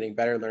 learning, getting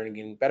better, learning,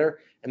 getting better.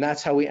 And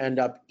that's how we end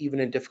up, even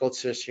in difficult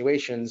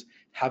situations,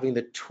 having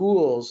the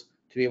tools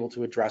to be able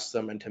to address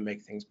them and to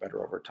make things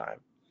better over time.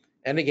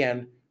 And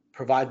again,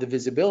 provide the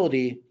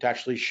visibility to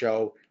actually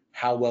show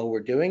how well we're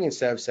doing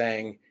instead of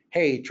saying,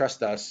 hey,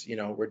 trust us,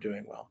 we're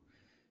doing well.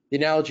 The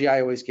analogy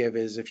I always give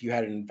is if you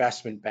had an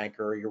investment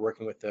banker or you're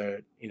working with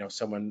a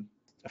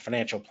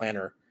financial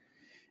planner,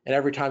 and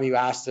every time you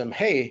ask them,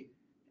 hey,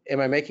 am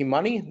I making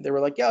money? They were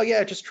like,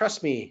 yeah, just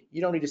trust me.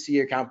 You don't need to see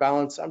your account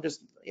balance.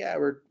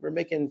 We're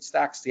making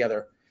stacks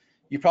together.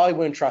 You probably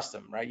wouldn't trust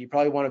them, right? You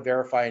probably want to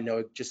verify and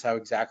know just how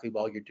exactly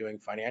well you're doing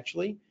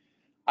financially.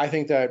 I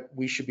think that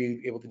we should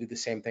be able to do the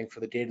same thing for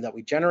the data that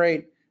we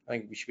generate. I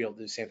think we should be able to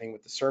do the same thing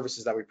with the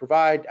services that we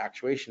provide,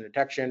 actuation,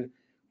 detection.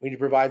 We need to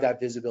provide that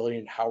visibility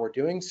in how we're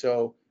doing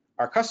so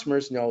our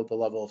customers know the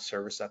level of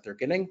service that they're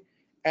getting,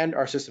 and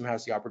our system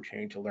has the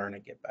opportunity to learn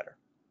and get better.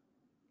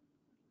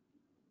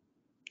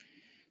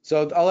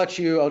 So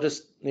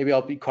maybe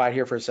I'll be quiet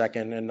here for a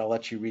second and I'll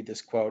let you read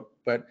this quote.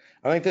 But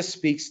I think this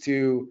speaks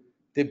to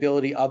the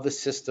ability of the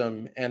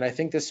system. And I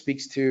think this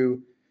speaks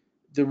to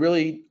the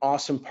really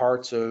awesome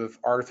parts of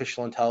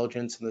artificial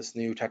intelligence and this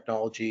new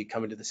technology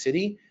coming to the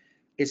city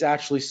is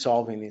actually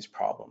solving these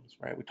problems,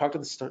 right? We talked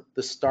at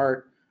the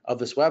start of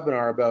this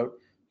webinar about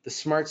the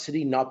smart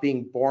city not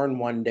being born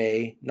one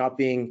day, not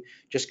being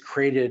just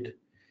created,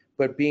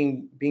 but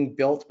being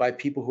built by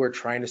people who are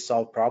trying to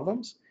solve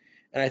problems.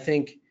 And I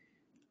think,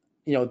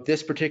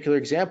 this particular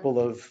example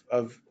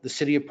of the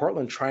city of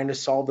Portland trying to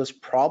solve this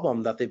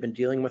problem that they've been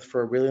dealing with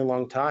for a really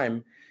long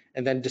time,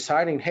 and then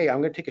deciding, hey,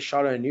 I'm going to take a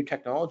shot at a new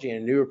technology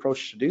and a new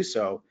approach to do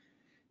so.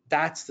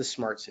 That's the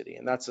smart city,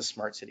 and that's the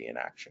smart city in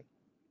action.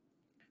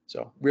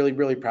 So really,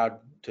 really proud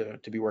to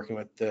be working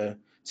with the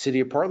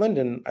city of Portland,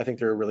 and I think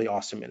they're a really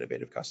awesome,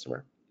 innovative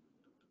customer.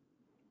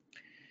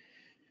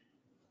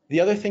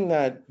 The other thing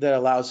that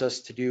allows us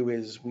to do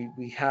is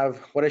we have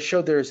what I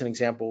showed there is an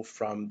example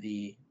from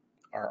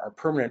our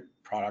permanent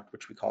product,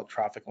 which we call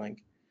Traffic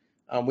Link.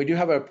 We do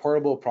have a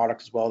portable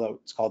product as well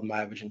that's called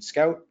Miovision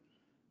Scout,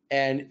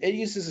 and it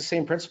uses the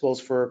same principles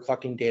for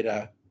collecting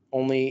data,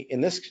 only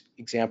in this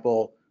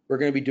example, we're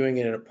going to be doing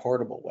it in a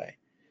portable way.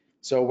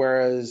 So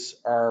whereas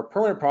our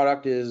permanent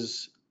product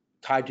is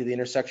tied to the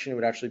intersection, it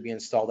would actually be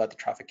installed at the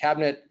traffic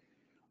cabinet.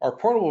 Our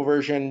portable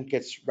version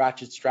gets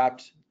ratchet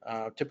strapped,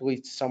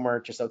 typically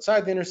somewhere just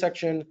outside the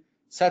intersection,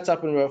 sets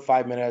up in about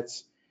 5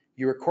 minutes.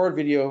 You record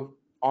video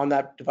on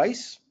that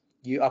device,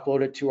 you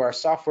upload it to our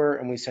software,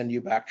 and we send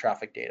you back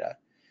traffic data.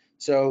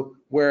 So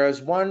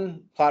whereas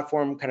one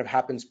platform kind of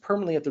happens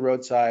permanently at the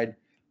roadside,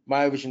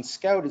 Miovision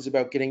Scout is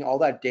about getting all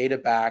that data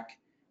back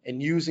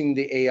and using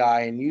the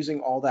AI and using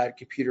all that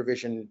computer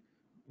vision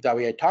that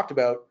we had talked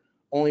about,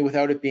 only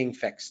without it being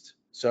fixed.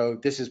 So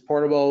this is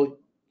portable.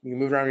 You can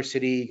move around your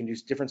city, you can do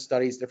different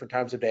studies, different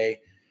times of day.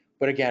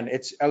 But again,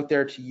 it's out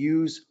there to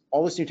use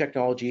all this new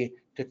technology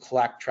to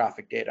collect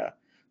traffic data.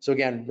 So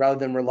again, rather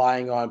than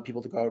relying on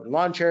people to go out in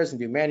lawn chairs and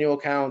do manual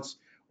counts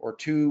or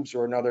tubes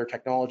or another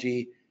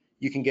technology,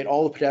 you can get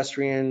all the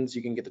pedestrians,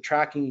 you can get the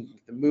tracking, you can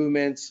get the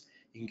movements,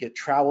 you can get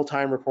travel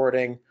time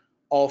reporting,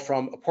 all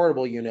from a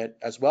portable unit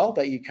as well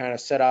that you kind of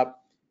set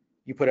up,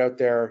 you put out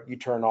there, you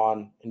turn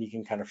on, and you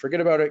can kind of forget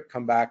about it,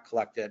 come back,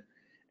 collect it,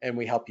 and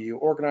we help you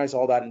organize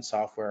all that in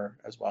software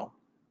as well.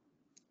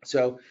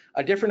 So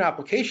a different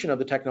application of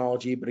the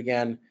technology, but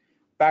again,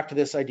 back to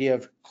this idea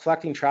of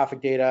collecting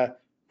traffic data,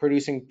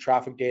 producing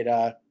traffic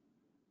data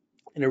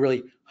in a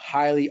really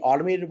highly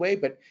automated way,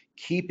 but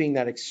keeping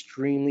that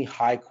extremely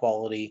high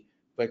quality,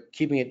 but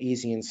keeping it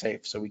easy and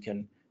safe so we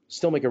can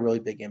still make a really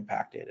big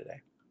impact day to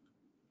day.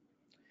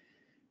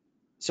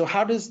 So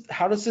how does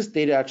this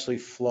data actually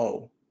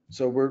flow?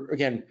 So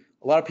again,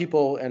 a lot of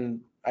people,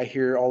 and I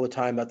hear all the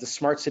time that the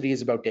smart city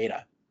is about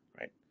data,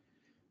 right?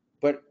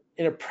 But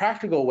in a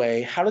practical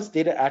way, how does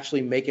data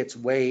actually make its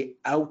way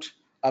out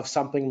of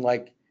something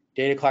like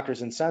data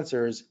collectors and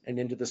sensors and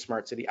into the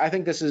smart city? I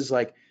think this is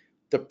like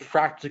the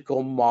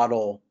practical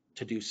model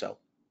to do so.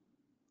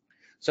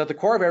 So at the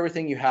core of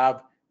everything, you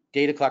have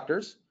data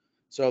collectors.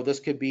 So this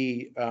could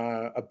be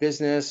a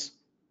business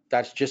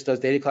that just does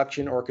data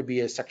collection, or it could be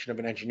a section of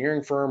an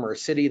engineering firm or a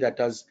city that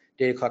does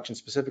data collection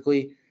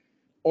specifically,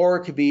 or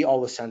it could be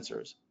all the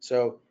sensors.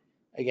 So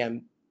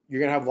again,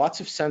 you're gonna have lots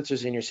of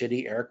sensors in your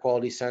city, air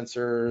quality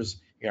sensors,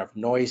 you're gonna have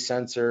noise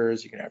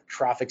sensors, you're gonna have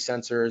traffic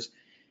sensors.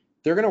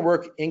 They're gonna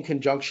work in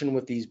conjunction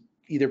with these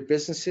either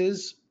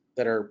businesses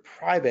that are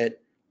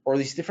private or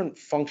these different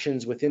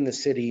functions within the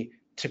city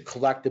to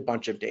collect a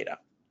bunch of data,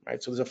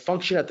 right? So there's a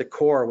function at the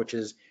core, which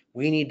is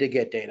we need to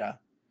get data.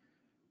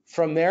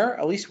 From there,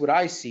 at least what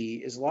I see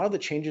is a lot of the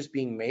changes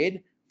being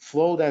made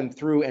flow then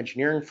through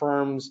engineering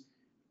firms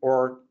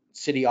or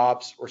city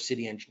ops or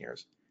city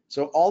engineers.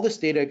 So all this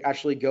data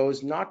actually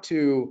goes not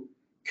to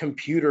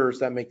computers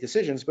that make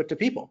decisions, but to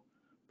people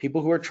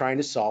who are trying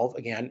to solve,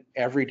 again,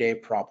 everyday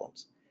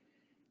problems.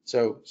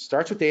 So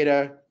starts with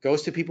data,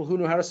 goes to people who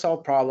know how to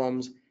solve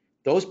problems.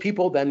 Those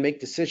people then make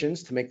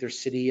decisions to make their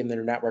city and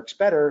their networks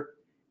better.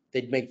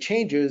 They'd make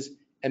changes,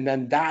 and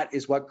then that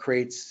is what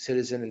creates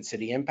citizen and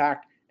city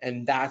impact,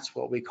 and that's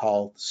what we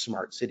call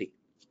smart city.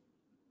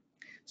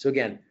 So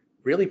again,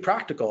 really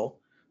practical,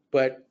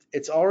 but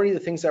it's already the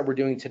things that we're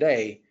doing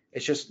today.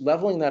 It's just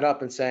leveling that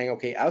up and saying,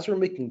 okay, as we're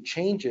making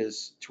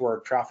changes to our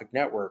traffic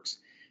networks,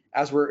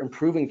 as we're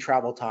improving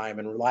travel time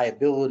and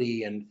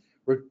reliability, and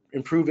we're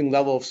improving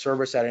level of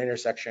service at an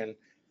intersection,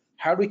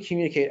 how do we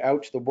communicate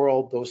out to the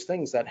world those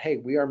things that, hey,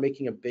 we are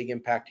making a big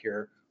impact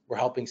here, we're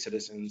helping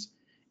citizens,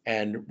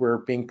 and we're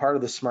being part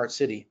of the smart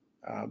city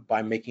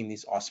by making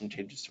these awesome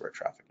changes to our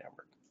traffic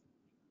network.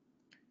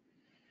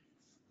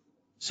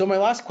 So my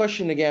last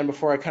question, again,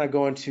 before I kind of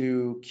go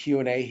into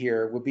Q&A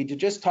here, would be to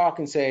just talk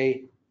and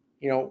say,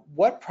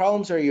 what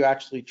problems are you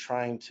actually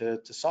trying to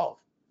solve?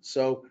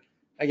 So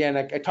again,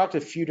 I talked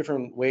a few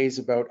different ways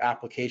about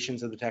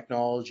applications of the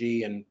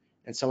technology and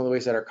some of the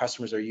ways that our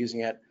customers are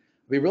using it.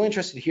 I'd be really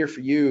interested to hear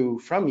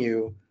from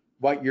you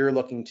what you're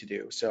looking to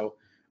do. So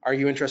are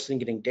you interested in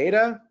getting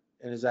data?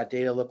 And does that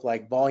data look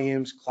like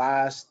volumes,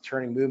 class,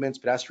 turning movements,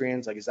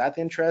 pedestrians? Like, is that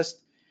the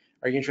interest?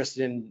 Are you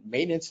interested in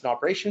maintenance and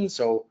operations?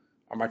 So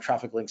are my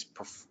traffic links,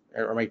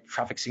 are my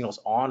traffic signals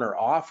on or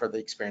off? Are they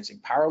experiencing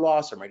power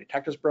loss? Are my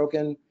detectors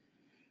broken?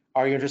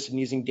 Are you interested in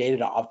using data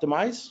to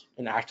optimize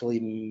and actively,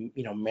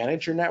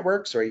 manage your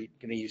networks? Or are you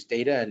going to use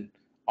data and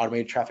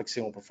automated traffic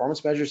signal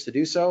performance measures to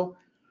do so?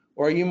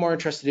 Or are you more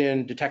interested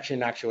in detection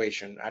and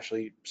actuation,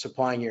 actually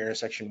supplying your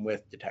intersection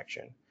with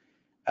detection?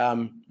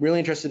 Really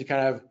interested to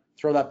kind of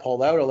throw that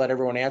poll out. I'll let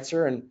everyone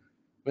answer, and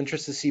I'm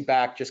interested to see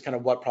back just kind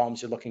of what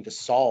problems you're looking to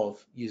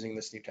solve using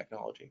this new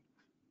technology.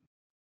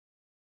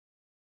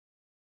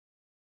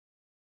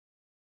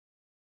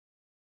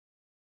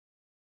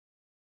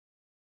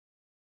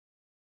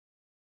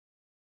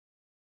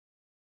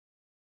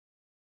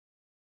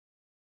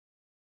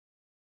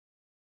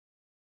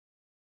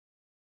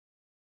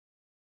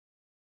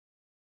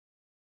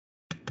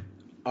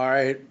 All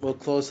right, we'll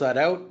close that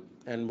out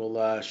and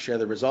we'll share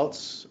the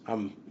results.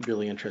 I'm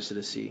really interested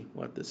to see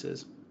what this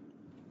is.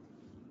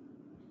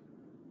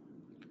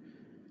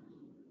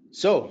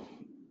 So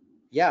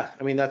yeah,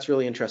 I mean, that's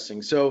really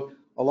interesting. So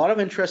a lot of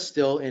interest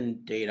still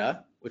in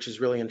data, which is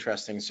really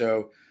interesting.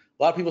 So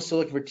a lot of people still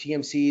looking for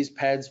TMCs,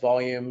 PEDs,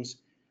 volumes.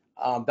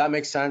 That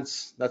makes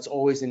sense. That's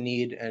always a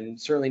need, and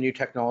certainly new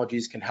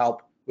technologies can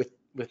help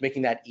with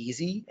making that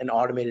easy and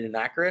automated and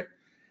accurate.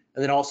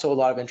 And then also a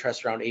lot of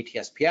interest around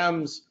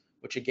ATSPMs,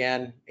 which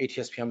again,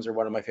 ATSPMs are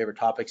one of my favorite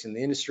topics in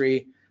the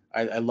industry.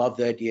 I love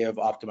the idea of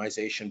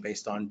optimization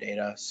based on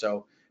data.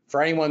 So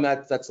for anyone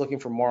that's looking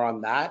for more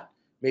on that,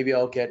 maybe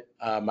I'll get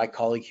my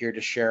colleague here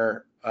to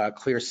share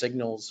clear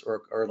signals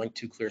or link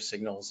to clear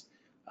signals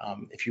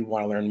if you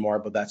want to learn more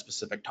about that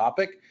specific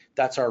topic.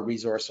 That's our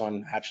resource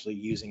on actually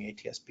using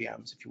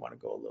ATSPMs if you want to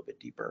go a little bit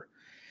deeper.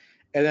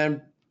 And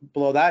then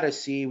below that, I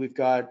see we've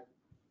got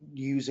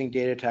using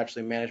data to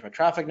actually manage my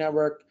traffic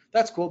network.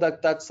 That's cool.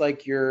 That's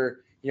like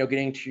your,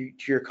 getting to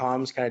your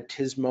comms kind of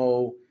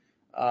TISMO,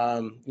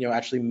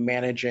 actually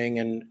managing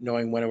and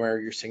knowing when and where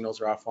your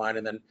signals are offline.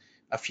 And then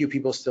a few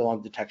people still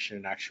on detection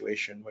and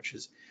actuation, which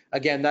is,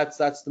 again, that's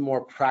the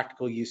more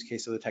practical use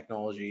case of the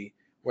technology,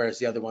 whereas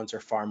the other ones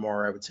are far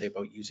more, I would say,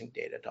 about using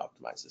data to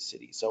optimize the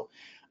city. So,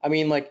 I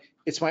mean, like,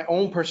 it's my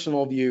own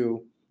personal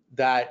view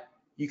that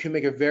you can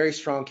make a very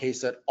strong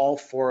case that all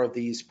four of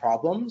these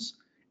problems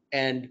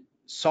and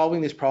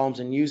solving these problems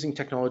and using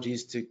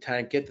technologies to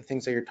kind of get the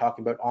things that you're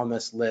talking about on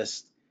this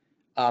list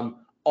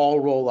all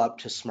roll up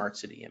to smart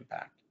city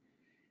impact.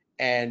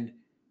 And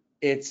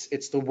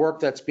it's the work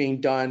that's being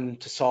done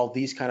to solve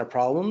these kind of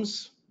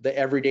problems, the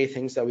everyday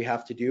things that we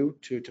have to do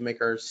to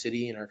make our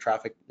city and our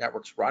traffic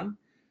networks run,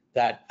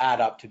 that add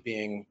up to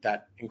being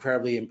that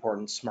incredibly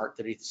important smart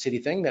city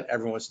thing that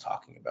everyone's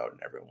talking about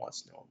and everyone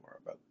wants to know more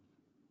about.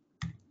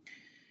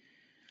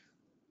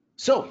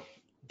 So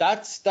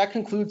that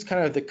concludes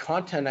kind of the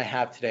content I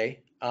have today.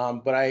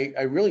 But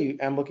I really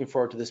am looking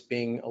forward to this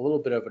being a little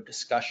bit of a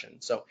discussion.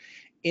 So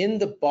in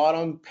the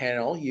bottom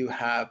panel, you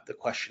have the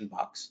question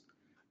box.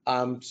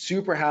 I'm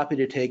super happy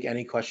to take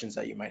any questions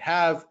that you might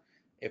have.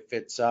 If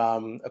it's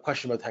a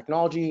question about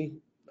technology,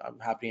 I'm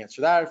happy to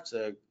answer that. If it's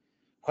a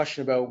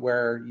question about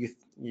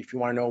if you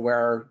want to know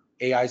where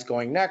AI is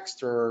going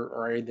next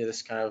or any of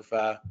this kind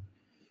of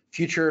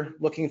future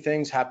looking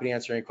things, happy to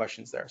answer any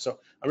questions there. So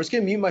I'm just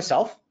going to mute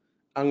myself.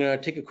 I'm going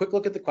to take a quick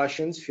look at the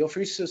questions. Feel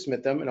free to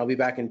submit them, and I'll be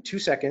back in 2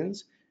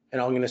 seconds,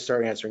 and I'm going to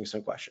start answering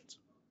some questions.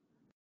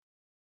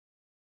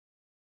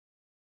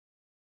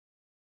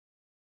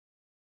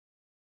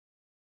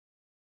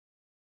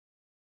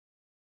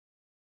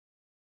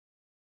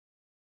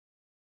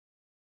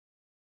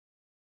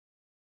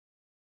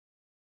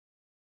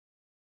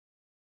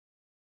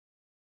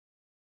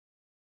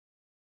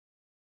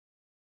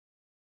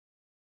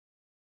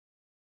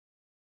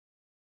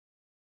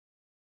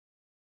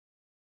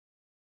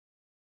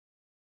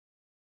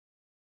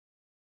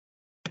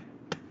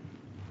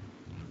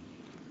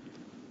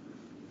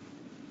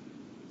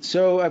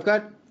 So I'm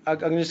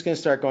just going to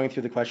start going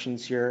through the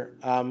questions here.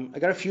 I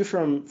got a few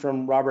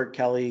from Robert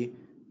Kelly,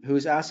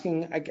 who's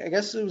asking, I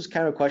guess it was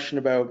kind of a question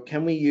about,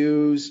 can we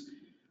use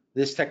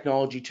this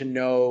technology to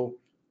know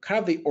kind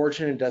of the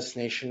origin and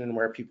destination and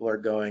where people are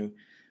going?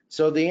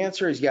 So the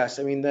answer is yes.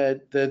 I mean,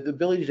 the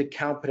ability to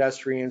count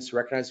pedestrians, to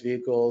recognize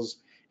vehicles,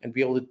 and be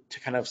able to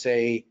kind of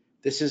say,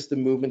 this is the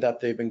movement that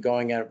they've been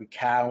going at, we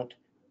count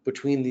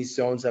between these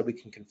zones that we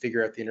can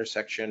configure at the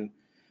intersection.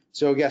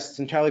 So yes, it's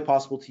entirely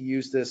possible to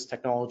use this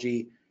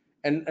technology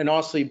and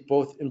honestly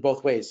in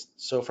both ways.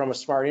 So from a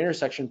smart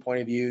intersection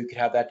point of view, you could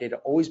have that data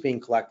always being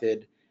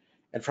collected.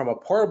 And from a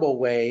portable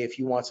way, if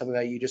you want something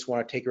that you just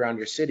want to take around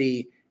your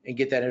city and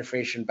get that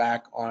information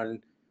back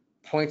on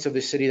points of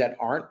the city that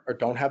aren't or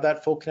don't have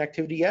that full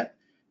connectivity yet,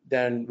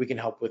 then we can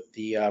help with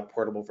the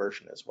portable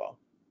version as well.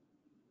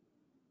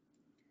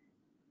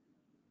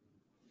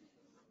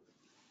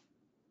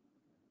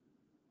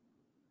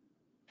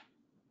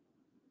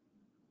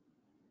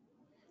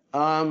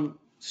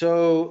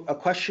 So a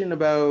question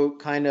about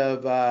kind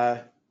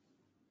of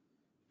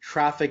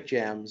traffic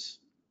jams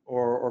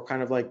or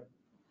kind of like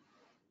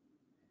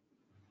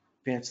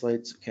Advanced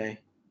lights, okay.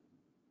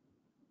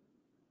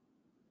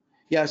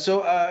 Yeah,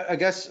 so I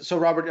guess, so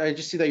Robert, I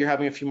just see that you're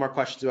having a few more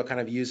questions about kind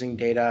of using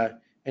data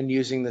and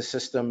using the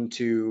system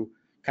to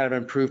kind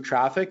of improve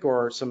traffic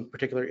or some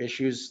particular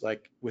issues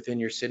like within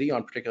your city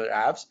on particular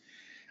apps.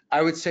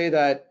 I would say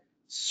that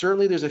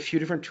certainly there's a few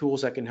different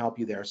tools that can help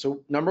you there.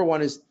 So number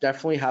one is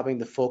definitely having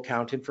the full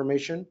count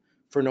information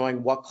for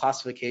knowing what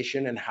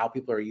classification and how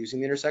people are using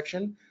the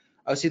intersection.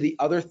 I would say the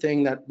other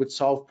thing that would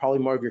solve probably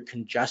more of your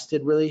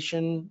congested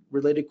relation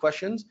related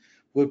questions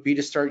would be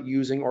to start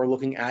using or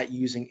looking at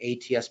using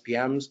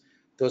ATSPMs,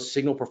 those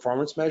signal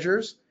performance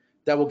measures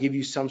that will give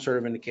you some sort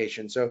of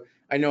indication. So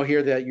I know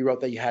here that you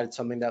wrote that you had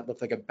something that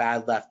looked like a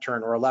bad left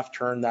turn or a left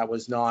turn that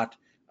was not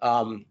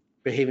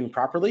behaving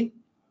properly.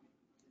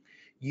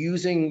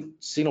 Using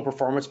signal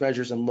performance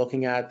measures and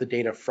looking at the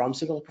data from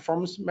signal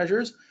performance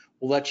measures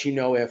will let you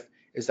know if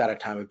is that a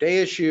time of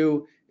day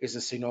issue, is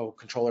the signal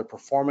controller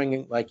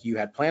performing like you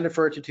had planned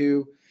for it to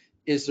do,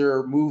 is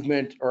there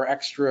movement or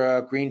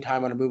extra green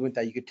time on a movement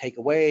that you could take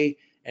away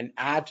and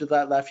add to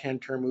that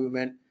left-hand turn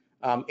movement.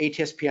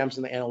 ATSPMs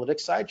on the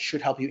analytics side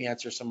should help you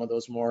answer some of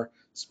those more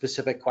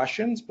specific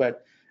questions.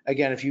 But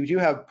again, if you do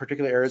have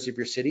particular areas of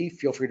your city,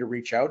 feel free to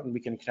reach out and we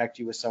can connect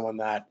you with someone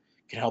that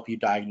can help you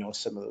diagnose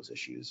some of those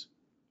issues.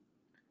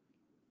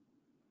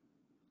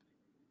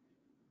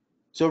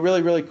 So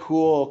really, really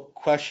cool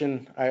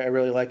question. I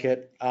really like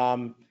it.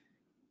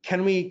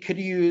 Could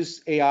you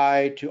use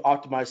AI to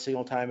optimize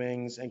signal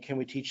timings, and can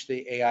we teach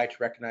the AI to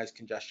recognize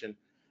congestion?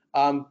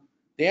 The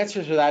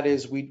answer to that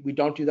is we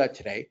don't do that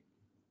today.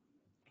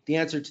 The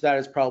answer to that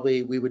is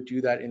probably we would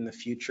do that in the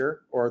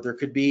future, or there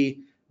could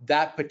be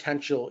that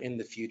potential in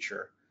the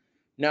future.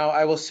 Now,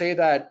 I will say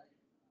that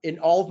in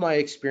all of my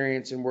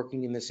experience in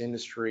working in this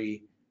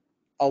industry,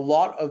 a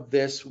lot of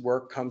this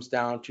work comes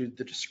down to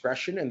the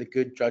discretion and the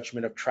good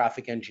judgment of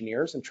traffic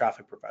engineers and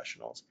traffic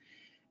professionals.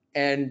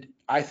 And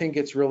I think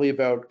it's really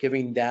about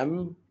giving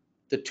them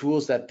the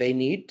tools that they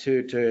need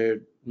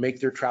to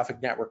make their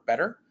traffic network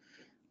better,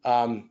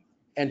 and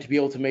to be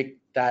able to make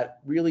that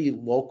really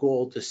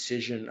local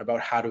decision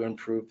about how to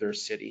improve their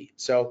city.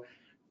 So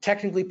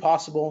technically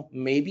possible,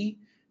 maybe,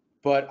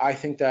 but I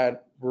think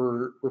that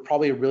we're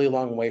probably a really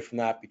long way from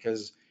that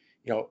because,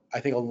 I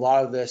think a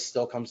lot of this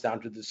still comes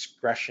down to the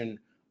discretion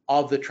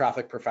of the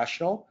traffic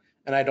professional,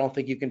 and I don't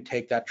think you can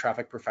take that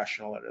traffic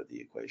professional out of the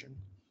equation.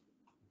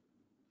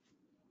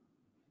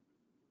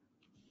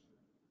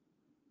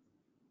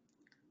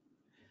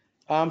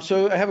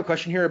 So I have a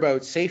question here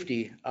about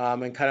safety,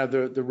 and kind of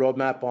the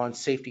roadmap on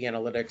safety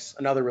analytics.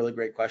 Another really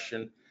great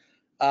question.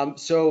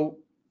 So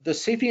the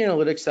safety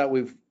analytics that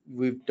we've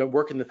done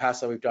work in the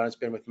past that we've done has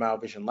been with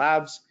Miovision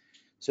Labs.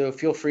 So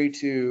feel free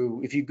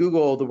to, if you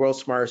Google the world's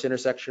smartest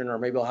intersection, or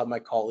maybe I'll have my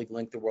colleague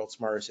link the world's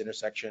smartest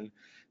intersection.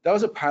 That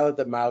was a pilot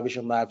that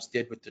Miovision Labs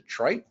did with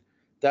Detroit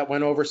that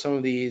went over some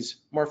of these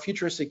more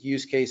futuristic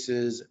use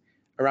cases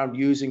around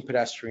using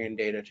pedestrian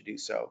data to do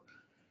so.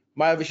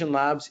 Miovision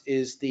Labs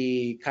is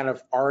the kind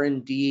of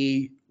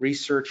R&D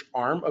research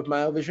arm of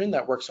Miovision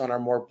that works on our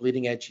more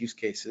bleeding edge use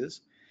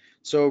cases.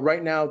 So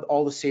right now,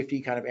 all the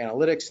safety kind of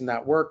analytics and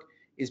that work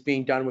is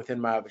being done within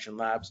Miovision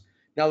Labs.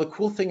 Now, the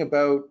cool thing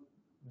about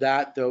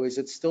that, though, is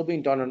it's still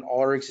being done on all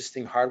our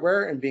existing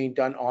hardware and being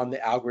done on the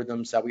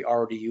algorithms that we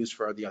already use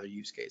for the other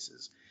use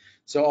cases.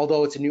 So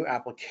although it's a new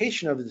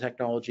application of the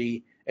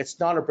technology, it's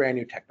not a brand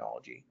new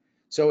technology.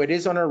 So it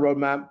is on our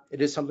roadmap.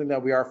 It is something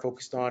that we are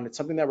focused on. It's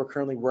something that we're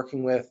currently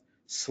working with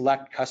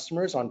select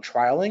customers on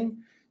trialing.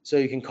 So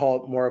you can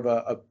call it more of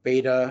a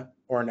beta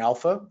or an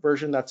alpha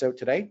version that's out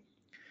today.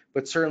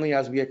 But certainly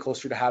as we get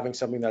closer to having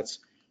something that's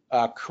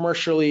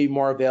commercially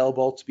more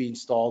available to be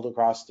installed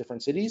across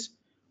different cities,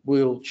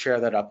 we'll share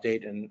that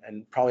update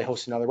and probably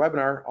host another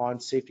webinar on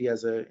safety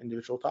as an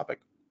individual topic.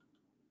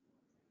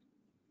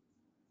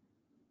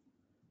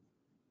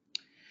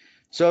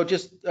 So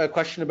just a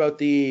question about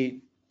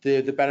the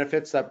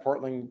benefits that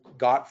Portland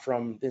got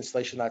from the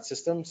installation of that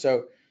system.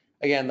 So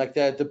again, like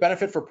the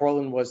benefit for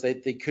Portland was they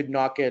could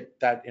not get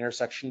that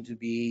intersection to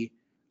be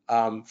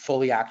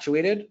fully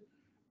actuated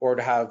or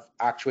to have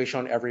actuation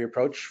on every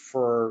approach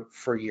for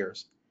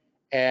years.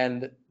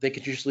 And they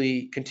could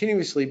usually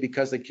continuously,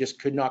 because they just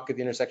could not get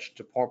the intersection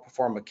to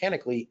perform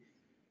mechanically,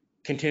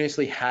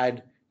 continuously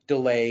had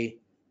delay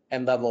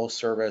and level of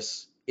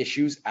service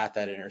issues at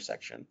that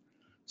intersection.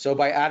 So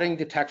by adding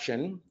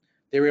detection,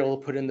 they were able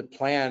to put in the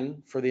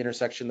plan for the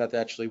intersection that they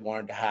actually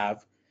wanted to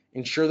have,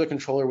 ensure the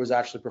controller was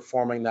actually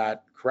performing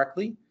that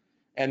correctly,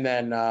 and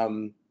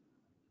then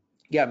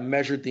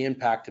measured the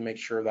impact to make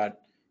sure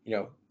that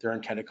their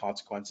intended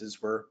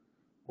consequences were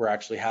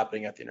actually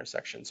happening at the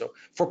intersection. So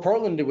for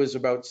Portland, it was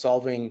about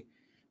solving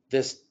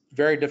this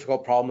very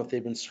difficult problem that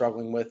they've been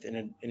struggling with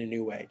in a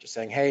new way. Just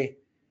saying, hey,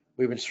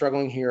 we've been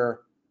struggling here.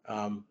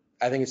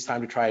 I think it's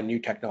time to try a new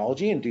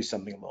technology and do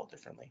something a little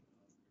differently.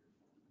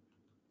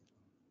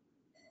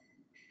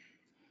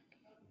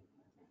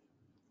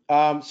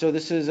 So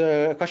this is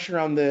a question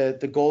around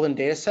the golden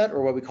data set,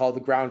 or what we call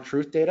the ground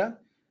truth data.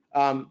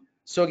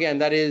 So again,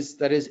 that is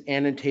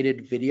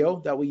annotated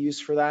video that we use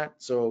for that.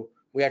 So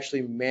we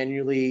actually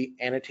manually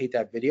annotate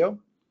that video.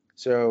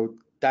 So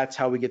that's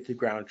how we get the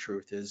ground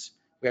truth, is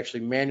we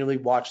actually manually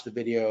watch the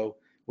video,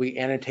 we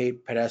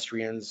annotate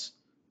pedestrians,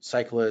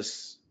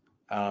 cyclists,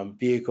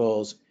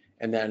 vehicles,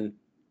 and then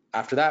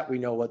after that, we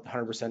know what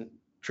 100%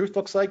 truth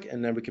looks like,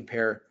 and then we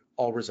compare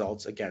all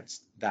results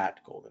against that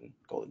golden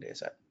data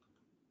set.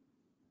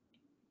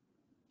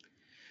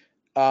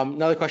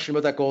 Another question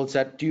about that golden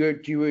set: Do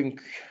you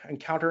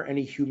encounter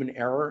any human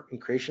error in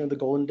creation of the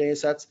golden data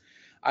sets?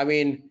 I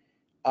mean,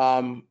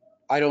 I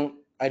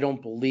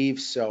don't believe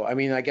so. I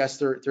mean, I guess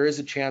there is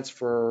a chance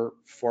for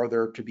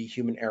there to be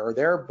human error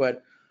there,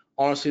 but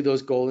honestly,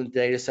 those golden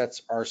data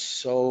sets are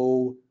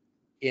so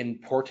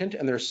important,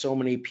 and there's so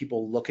many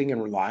people looking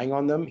and relying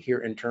on them here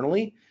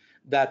internally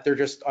that they're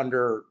just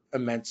under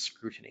immense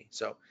scrutiny.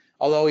 So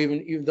although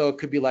even though it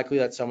could be likely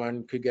that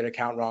someone could get a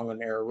count wrong or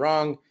an error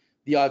wrong,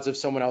 the odds of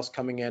someone else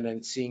coming in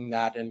and seeing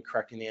that and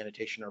correcting the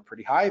annotation are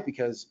pretty high,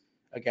 because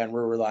again,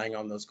 we're relying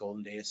on those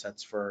golden data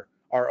sets for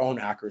our own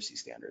accuracy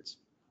standards.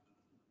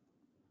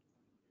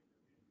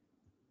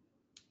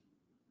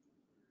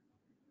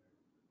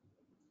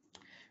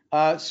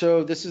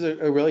 So this is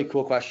a really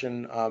cool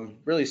question,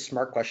 really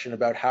smart question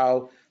about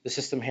how the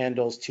system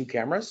handles two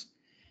cameras.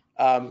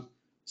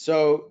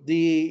 So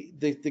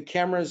the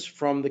cameras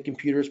from the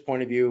computer's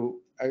point of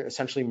view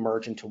essentially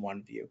merge into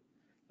one view.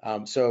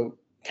 So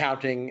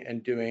counting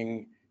and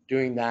doing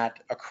that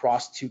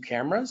across two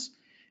cameras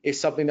is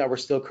something that we're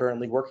still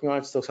currently working on.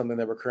 It's still something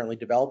that we're currently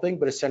developing,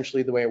 but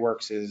essentially the way it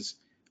works is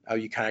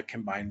you kind of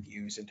combine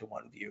views into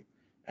one view,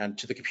 and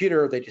to the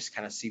computer they just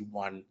kind of see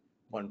one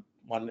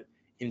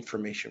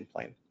information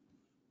plane.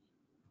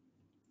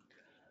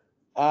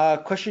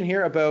 Question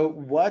here about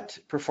what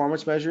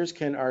performance measures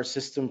can our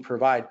system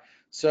provide?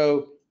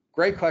 So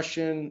great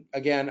question.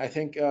 Again, I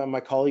think my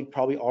colleague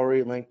probably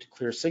already linked to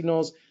Clear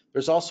Signals.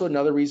 There's also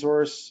another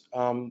resource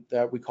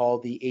that we call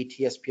the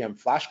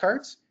ATSPM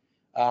flashcards,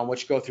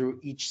 which go through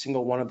each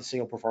single one of the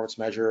single performance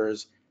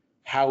measures,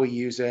 how we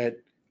use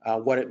it,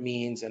 what it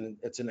means, and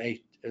it's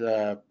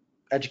an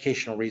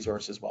educational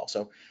resource as well.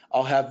 So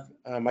I'll have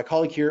my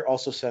colleague here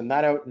also send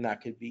that out, and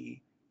that could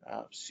be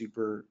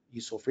super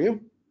useful for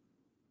you.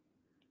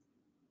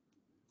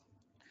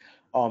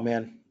 Oh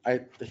man,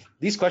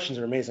 these questions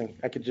are amazing.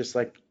 I could just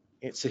like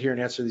sit here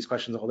and answer these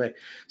questions all day.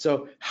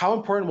 So how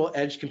important will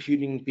edge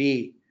computing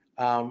be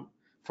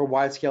for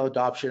wide-scale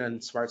adoption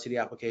and smart city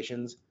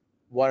applications?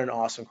 What an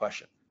awesome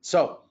question.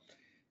 So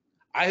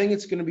I think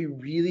it's going to be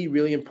really,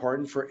 really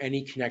important for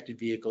any connected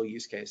vehicle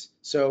use case.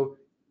 So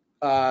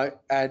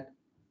as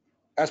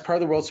part of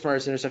the World's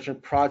Smartest Intersection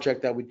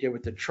project that we did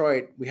with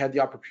Detroit, we had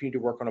the opportunity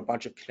to work on a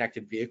bunch of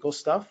connected vehicle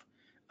stuff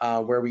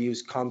where we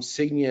use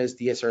Comsignia's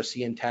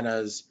DSRC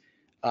antennas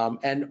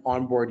and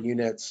onboard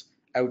units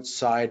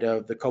outside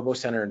of the Cobo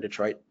Center in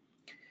Detroit.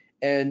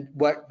 And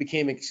what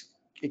became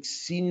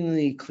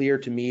exceedingly clear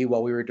to me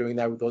while we were doing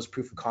that with those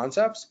proof of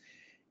concepts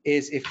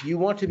is if you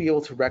want to be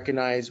able to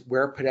recognize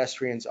where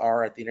pedestrians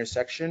are at the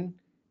intersection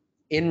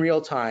in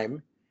real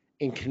time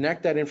and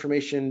connect that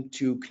information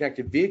to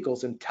connected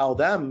vehicles and tell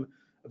them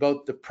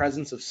about the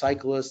presence of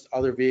cyclists,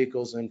 other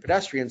vehicles, and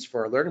pedestrians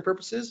for alerting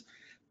purposes,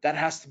 that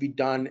has to be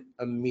done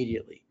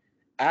immediately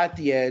at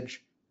the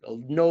edge,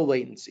 no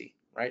latency,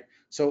 right?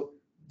 So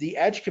the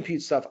edge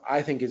compute stuff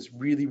I think is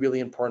really, really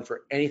important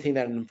for anything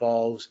that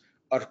involves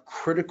a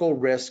critical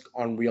risk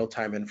on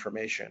real-time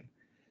information.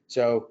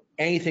 So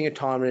anything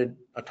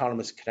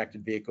autonomous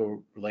connected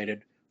vehicle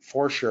related,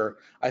 for sure.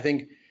 I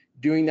think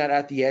doing that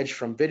at the edge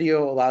from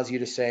video allows you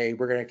to say,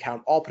 we're going to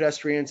count all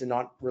pedestrians and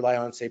not rely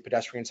on, say,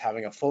 pedestrians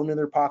having a phone in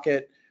their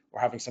pocket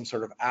or having some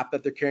sort of app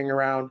that they're carrying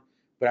around,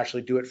 but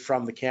actually do it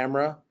from the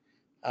camera.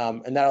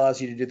 And that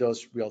allows you to do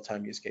those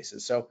real-time use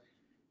cases. So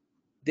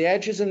the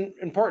edge is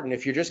important.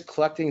 If you're just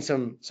collecting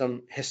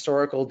some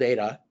historical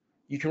data,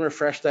 you can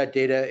refresh that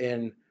data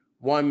in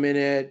 1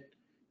 minute,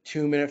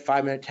 2 minute,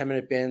 5 minute,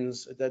 10-minute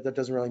bins. That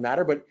doesn't really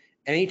matter. But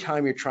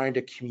anytime you're trying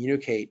to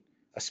communicate,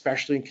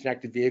 especially in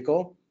connected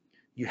vehicle,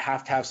 you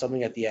have to have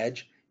something at the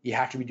edge. You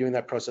have to be doing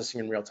that processing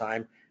in real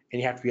time,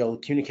 and you have to be able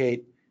to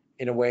communicate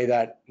in a way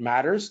that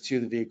matters to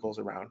the vehicles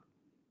around.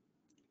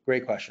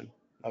 Great question.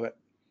 Love it.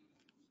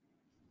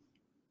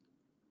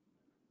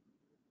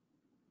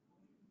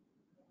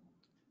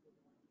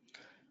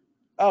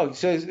 Oh,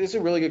 so it's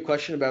a really good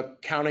question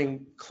about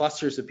counting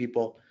clusters of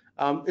people.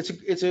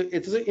 It's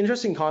an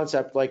interesting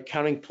concept, like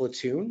counting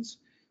platoons.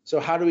 So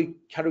how do we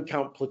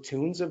count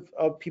platoons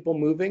of people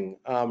moving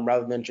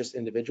rather than just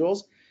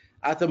individuals?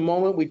 At the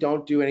moment, we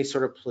don't do any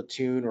sort of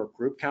platoon or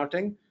group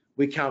counting.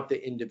 We count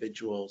the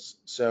individuals.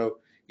 So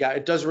yeah,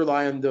 it does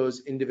rely on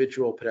those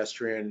individual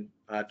pedestrian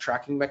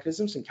tracking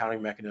mechanisms and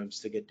counting mechanisms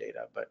to get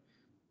data. But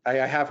I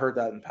have heard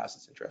that in the past.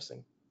 It's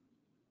interesting.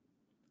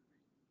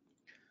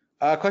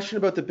 Question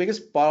about the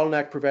biggest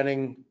bottleneck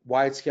preventing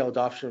wide-scale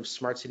adoption of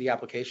smart city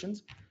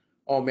applications.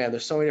 Oh man,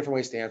 there's so many different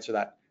ways to answer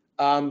that.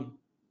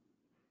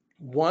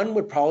 One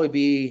would probably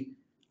be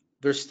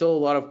there's still a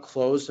lot of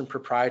closed and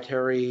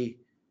proprietary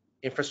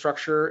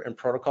infrastructure and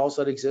protocols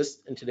that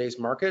exist in today's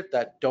market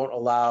that don't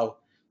allow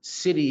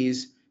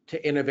cities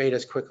to innovate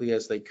as quickly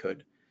as they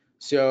could.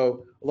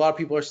 So a lot of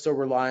people are still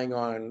relying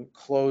on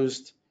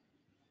closed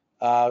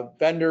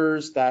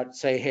vendors that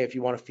say, hey, if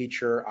you want a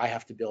feature, I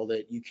have to build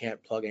it. You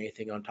can't plug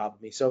anything on top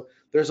of me. So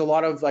there's a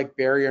lot of like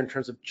barrier in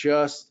terms of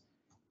just,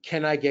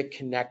 can I get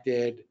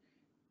connected?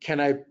 Can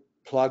I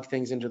plug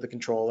things into the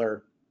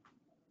controller?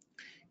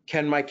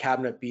 Can my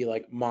cabinet be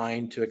like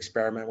mine to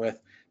experiment with?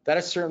 That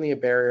is certainly a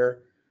barrier.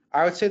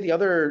 I would say the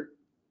other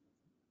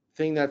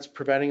thing that's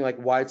preventing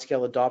like wide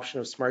scale adoption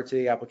of smart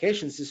city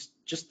applications is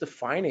just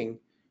defining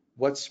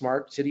what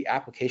smart city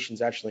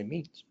applications actually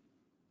means.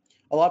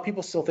 A lot of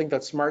people still think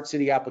that smart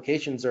city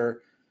applications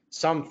are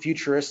some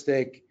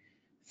futuristic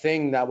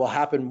thing that will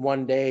happen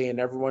one day, and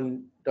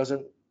everyone's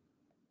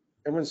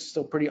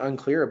still pretty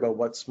unclear about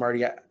what smart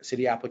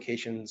city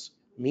applications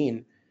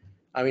mean.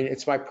 I mean,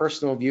 it's my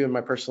personal view and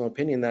my personal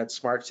opinion that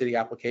smart city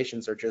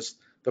applications are just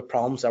the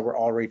problems that we're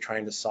already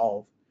trying to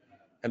solve,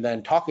 and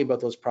then talking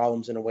about those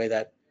problems in a way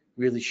that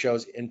really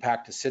shows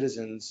impact to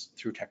citizens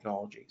through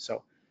technology.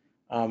 So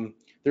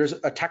there's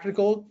a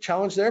technical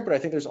challenge there, but I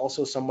think there's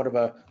also somewhat of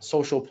a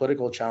social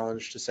political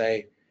challenge to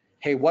say,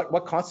 hey,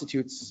 what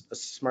constitutes a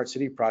smart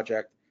city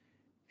project,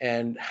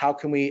 and how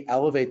can we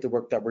elevate the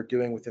work that we're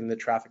doing within the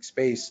traffic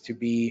space to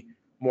be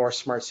more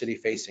smart city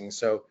facing?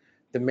 So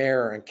the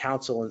mayor and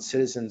council and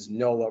citizens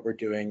know what we're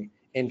doing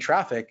in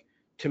traffic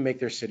to make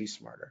their city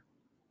smarter.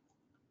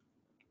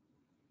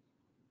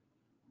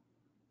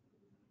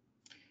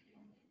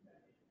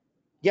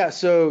 Yeah,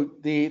 so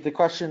the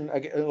question,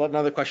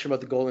 another question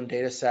about the golden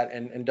data set,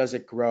 and does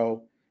it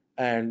grow,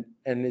 and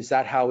is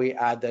that how we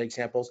add the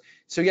examples?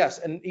 So yes,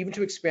 and even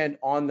to expand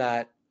on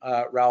that,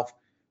 Ralph,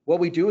 what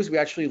we do is we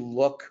actually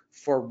look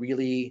for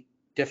really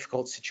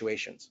difficult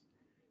situations.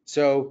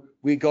 So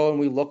we go and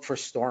we look for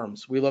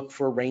storms, we look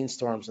for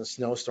rainstorms and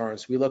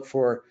snowstorms, we look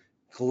for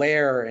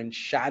glare and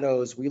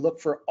shadows, we look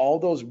for all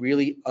those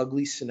really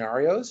ugly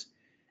scenarios,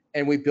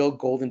 and we build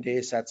golden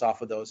data sets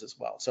off of those as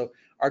well. So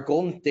our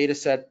golden data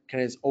set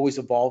kind of is always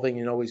evolving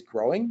and always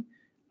growing.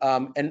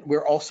 And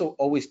we're also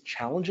always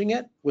challenging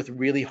it with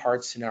really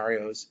hard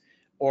scenarios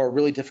or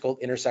really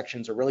difficult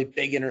intersections or really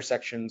big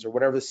intersections or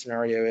whatever the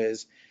scenario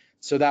is.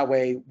 So that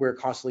way we're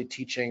constantly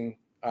teaching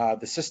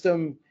the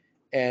system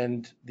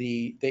and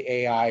the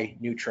AI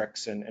new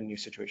tricks and new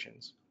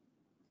situations.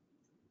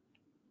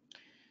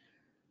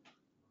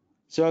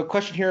 So a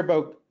question here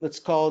about, let's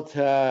call it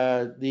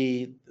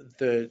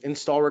the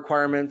install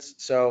requirements.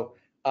 So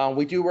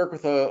we do work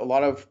with a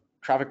lot of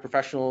traffic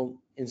professionals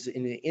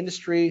in the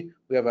industry.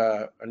 We have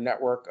a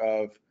network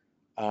of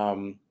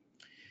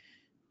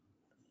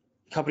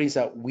companies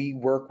that we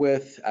work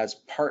with as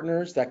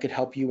partners that could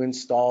help you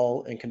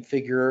install and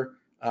configure.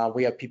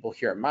 We have people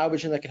here at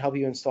Miovision that can help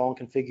you install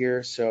and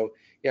configure. So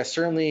yeah,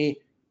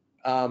 certainly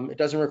it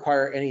doesn't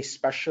require any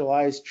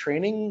specialized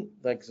training,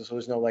 like so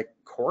there's no like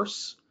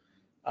course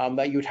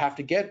that you would have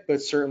to get,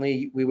 but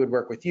certainly we would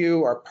work with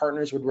you, our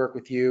partners would work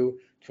with you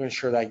to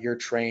ensure that you're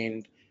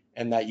trained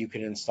and that you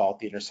can install at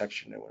the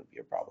intersection. It wouldn't be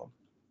a problem.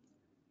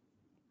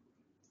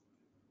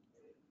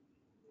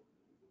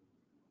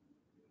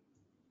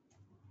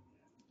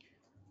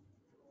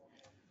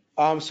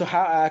 So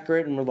how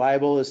accurate and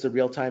reliable is the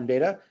real-time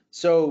data?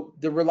 So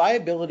the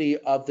reliability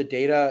of the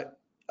data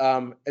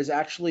is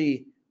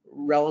actually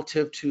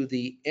relative to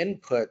the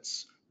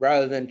inputs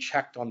rather than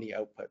checked on the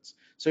outputs.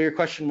 So your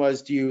question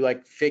was, do you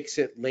like fix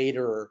it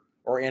later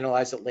or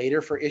analyze it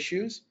later for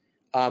issues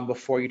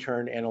before you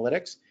turn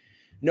analytics?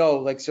 No,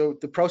 like so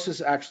the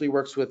process actually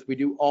works with, we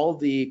do all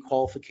the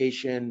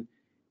qualification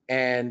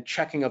and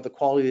checking of the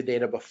quality of the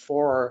data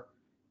before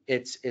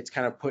it's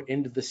kind of put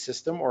into the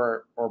system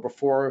or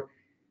before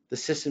the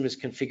system is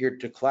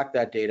configured to collect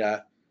that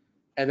data,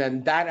 and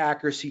then that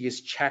accuracy is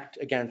checked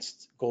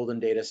against golden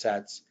data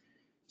sets.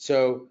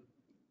 So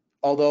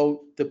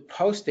although the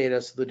post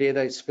data, so the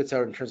data it spits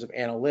out in terms of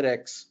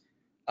analytics,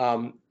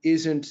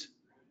 isn't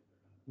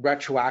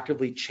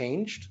retroactively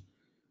changed,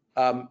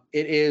 it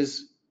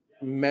is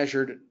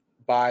measured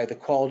by the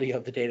quality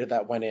of the data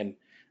that went in.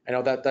 I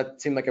know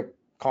that seemed like a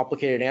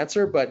complicated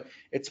answer, but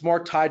it's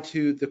more tied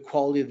to the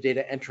quality of the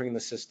data entering the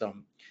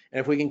system. And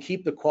if we can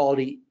keep the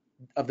quality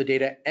of the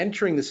data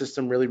entering the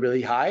system really,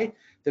 really high,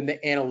 then the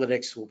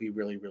analytics will be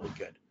really, really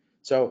good.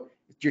 So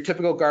your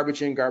typical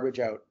garbage in, garbage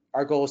out.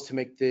 Our goal is to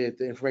make the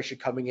information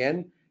coming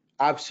in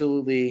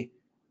absolutely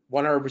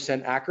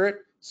 100% accurate.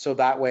 So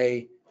that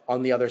way,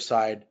 on the other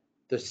side,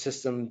 the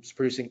system's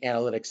producing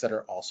analytics that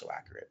are also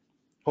accurate.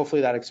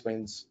 Hopefully that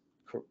explains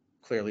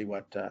clearly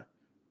what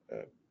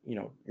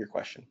your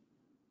question.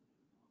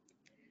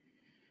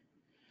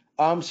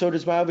 So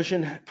does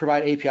Miovision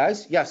provide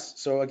APIs? Yes.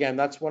 So again,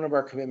 that's one of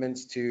our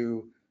commitments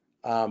to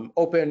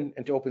open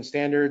and to open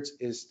standards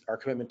is our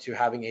commitment to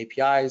having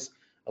APIs,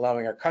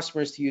 allowing our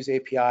customers to use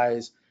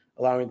APIs,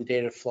 allowing the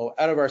data to flow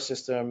out of our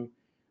system.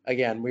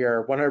 Again, we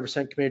are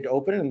 100% committed to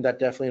open, and that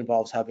definitely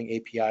involves having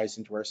APIs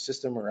into our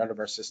system or out of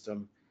our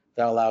system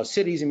that allows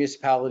cities and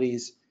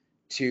municipalities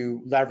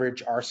to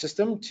leverage our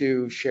system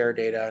to share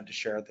data and to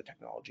share the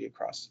technology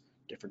across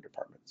different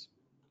departments.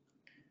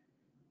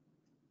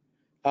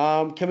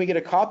 Can we get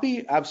a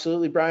copy?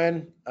 Absolutely,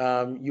 Brian.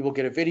 You will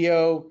get a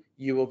video,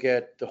 you will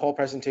get the whole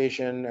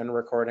presentation and a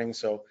recording,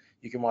 so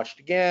you can watch it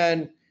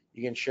again,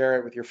 you can share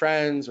it with your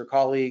friends or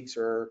colleagues,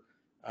 or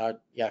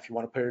yeah, if you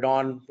want to put it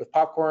on with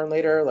popcorn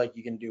later, like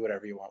you can do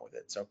whatever you want with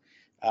it. So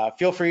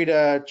feel free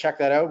to check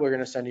that out. We're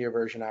going to send you a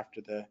version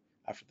after the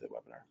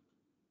webinar.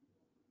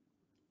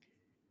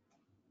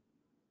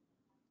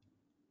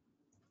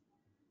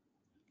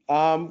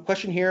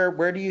 Question here,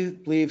 where do you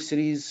believe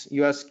cities,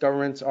 US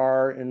governments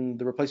are in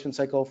the replacement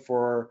cycle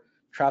for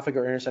traffic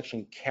or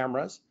intersection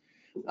cameras?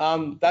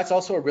 That's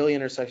also a really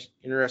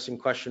interesting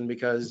question,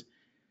 because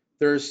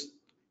there's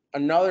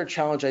another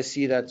challenge I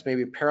see that's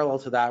maybe parallel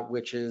to that,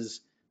 which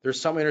is there's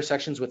some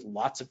intersections with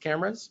lots of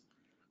cameras.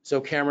 So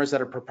cameras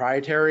that are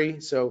proprietary.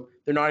 So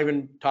they're not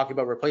even talking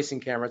about replacing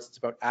cameras, it's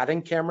about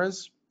adding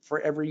cameras for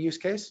every use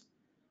case.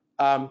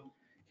 Um,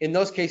 in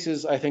those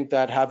cases, I think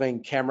that having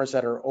cameras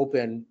that are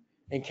open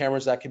and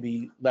cameras that can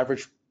be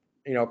leveraged,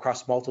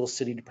 across multiple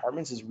city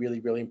departments is really,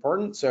 really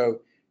important.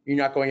 So you're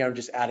not going out and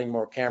just adding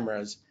more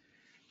cameras.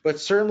 But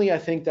certainly, I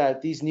think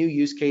that these new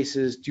use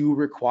cases do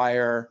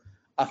require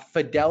a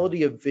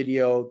fidelity of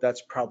video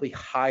that's probably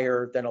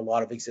higher than a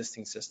lot of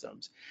existing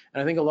systems.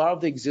 And I think a lot of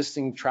the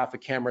existing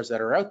traffic cameras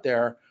that are out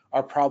there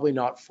are probably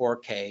not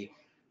 4K.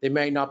 They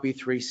may not be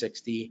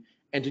 360.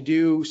 And to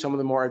do some of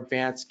the more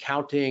advanced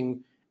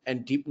counting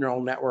and deep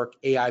neural network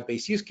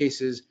AI-based use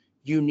cases,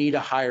 you need a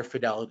higher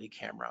fidelity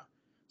camera.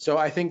 So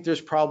I think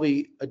there's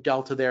probably a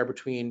delta there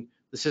between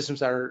the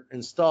systems that are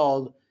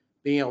installed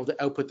being able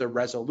to output the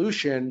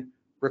resolution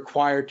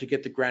required to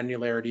get the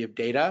granularity of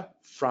data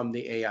from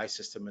the AI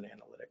system and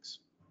analytics.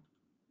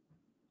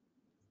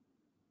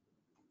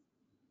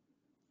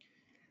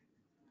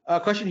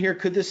 Question here,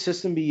 could this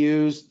system be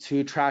used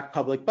to track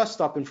public bus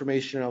stop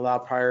information and allow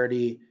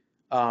priority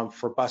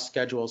for bus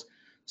schedules?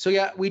 So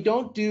yeah, we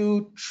don't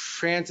do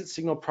transit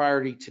signal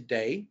priority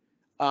today.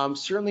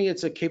 Certainly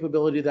it's a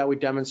capability that we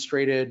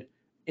demonstrated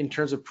in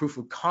terms of proof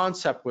of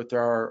concept with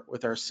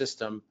our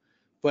system,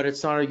 but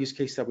it's not a use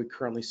case that we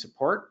currently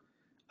support.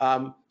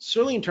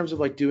 Certainly in terms of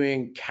like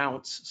doing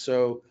counts,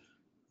 so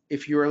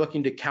if you are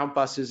looking to count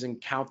buses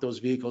and count those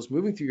vehicles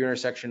moving through your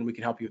intersection, we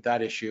can help you with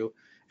that issue.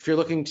 If you're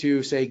looking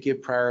to, say,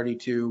 give priority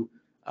to,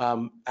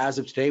 as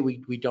of today,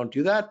 we don't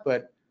do that,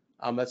 but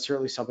that's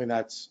certainly something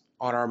that's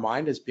on our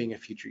mind as being a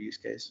future use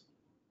case.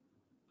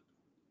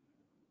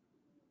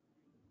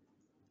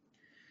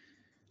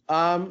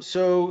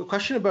 So a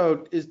question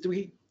about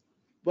to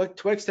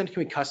what extent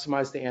can we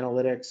customize the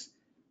analytics?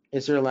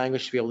 Is there a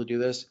language to be able to do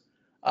this?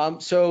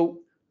 So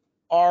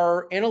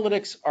our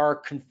analytics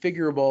are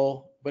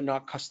configurable but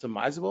not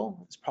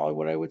customizable. Is probably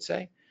what I would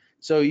say.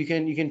 So you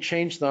can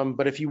change them,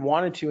 but if you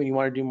wanted to and you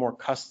want to do more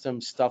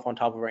custom stuff on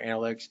top of our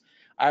analytics,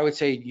 I would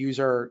say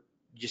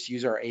just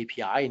use our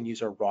API and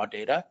use our raw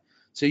data.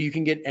 So you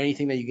can get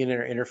anything that you get in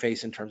our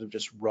interface in terms of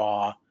just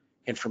raw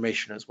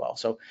information as well.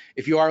 So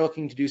if you are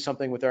looking to do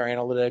something with our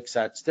analytics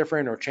that's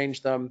different or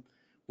change them,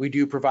 we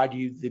do provide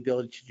you the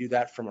ability to do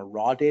that from a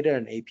raw data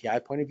and API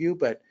point of view,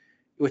 but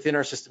within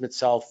our system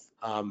itself,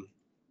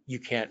 you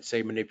can't,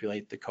 say,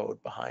 manipulate the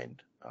code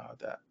behind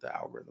the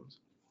algorithms.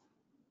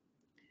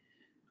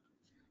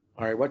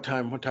 All right, what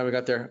time we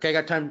got there? Okay,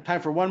 I got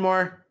time for one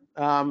more.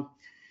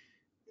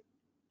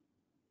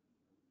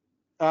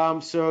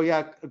 So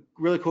yeah, a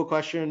really cool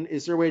question.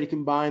 Is there a way to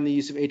combine the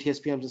use of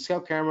ATSPMs and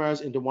scout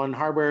cameras into one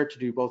hardware to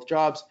do both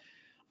jobs?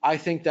 I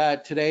think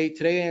that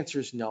today answer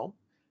is no,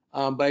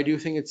 but I do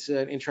think it's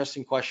an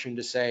interesting question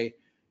to say,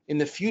 in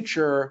the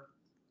future,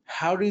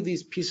 how do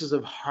these pieces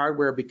of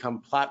hardware become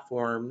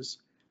platforms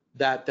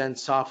that then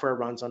software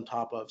runs on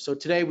top of? So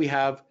today we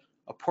have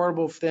a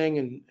portable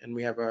thing and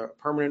we have a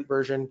permanent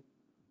version,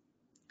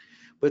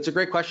 but it's a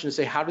great question to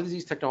say, how do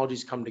these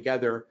technologies come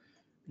together,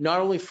 not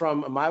only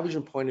from a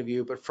Miovision point of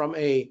view, but from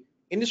a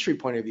industry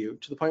point of view,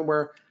 to the point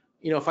where,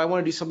 if I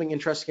want to do something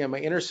interesting at my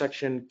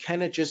intersection,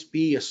 can it just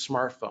be a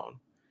smartphone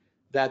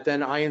that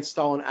then I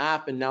install an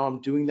app and now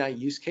I'm doing that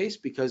use case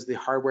because the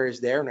hardware is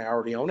there and I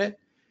already own it?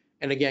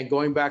 And again,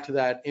 going back to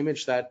that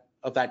image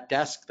of that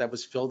desk that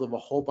was filled with a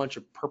whole bunch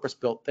of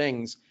purpose-built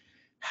things,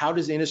 how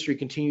does the industry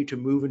continue to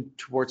move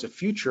towards a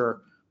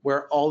future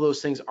where all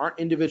those things aren't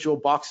individual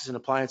boxes and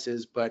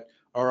appliances, but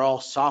are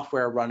all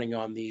software running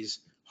on these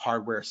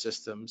hardware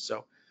systems?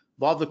 So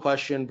love the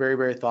question, very,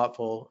 very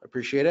thoughtful,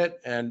 appreciate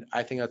it. And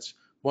I think that's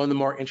one of the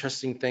more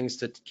interesting things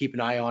to keep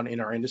an eye on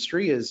in our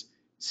industry, is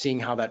seeing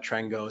how that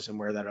trend goes and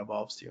where that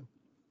evolves to.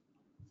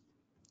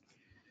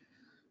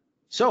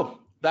 So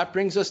that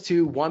brings us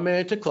to 1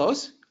 minute to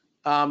close.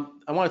 I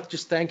want to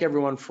just thank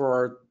everyone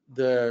for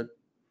the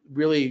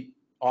really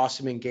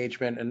awesome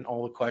engagement and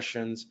all the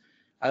questions.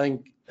 I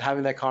think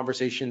having that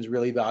conversation is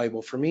really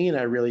valuable for me, and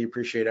I really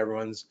appreciate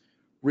everyone's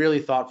really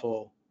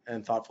thoughtful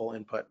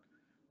input.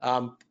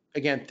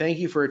 Again, thank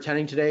you for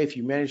attending today. If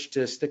you managed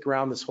to stick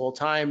around this whole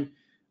time,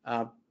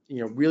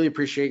 really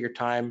appreciate your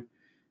time.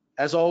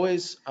 As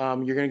always,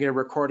 you're going to get a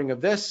recording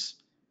of this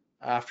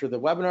after the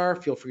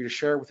webinar. Feel free to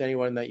share it with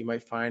anyone that you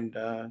might find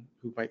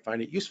who might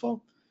find it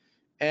useful.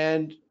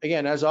 And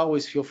again, as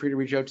always, feel free to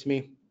reach out to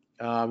me.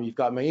 You've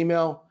got my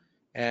email,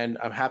 and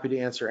I'm happy to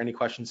answer any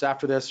questions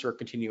after this or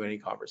continue any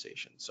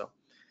conversation. So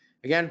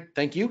again,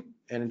 thank you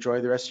and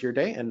enjoy the rest of your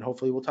day, and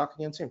hopefully we'll talk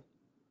again soon.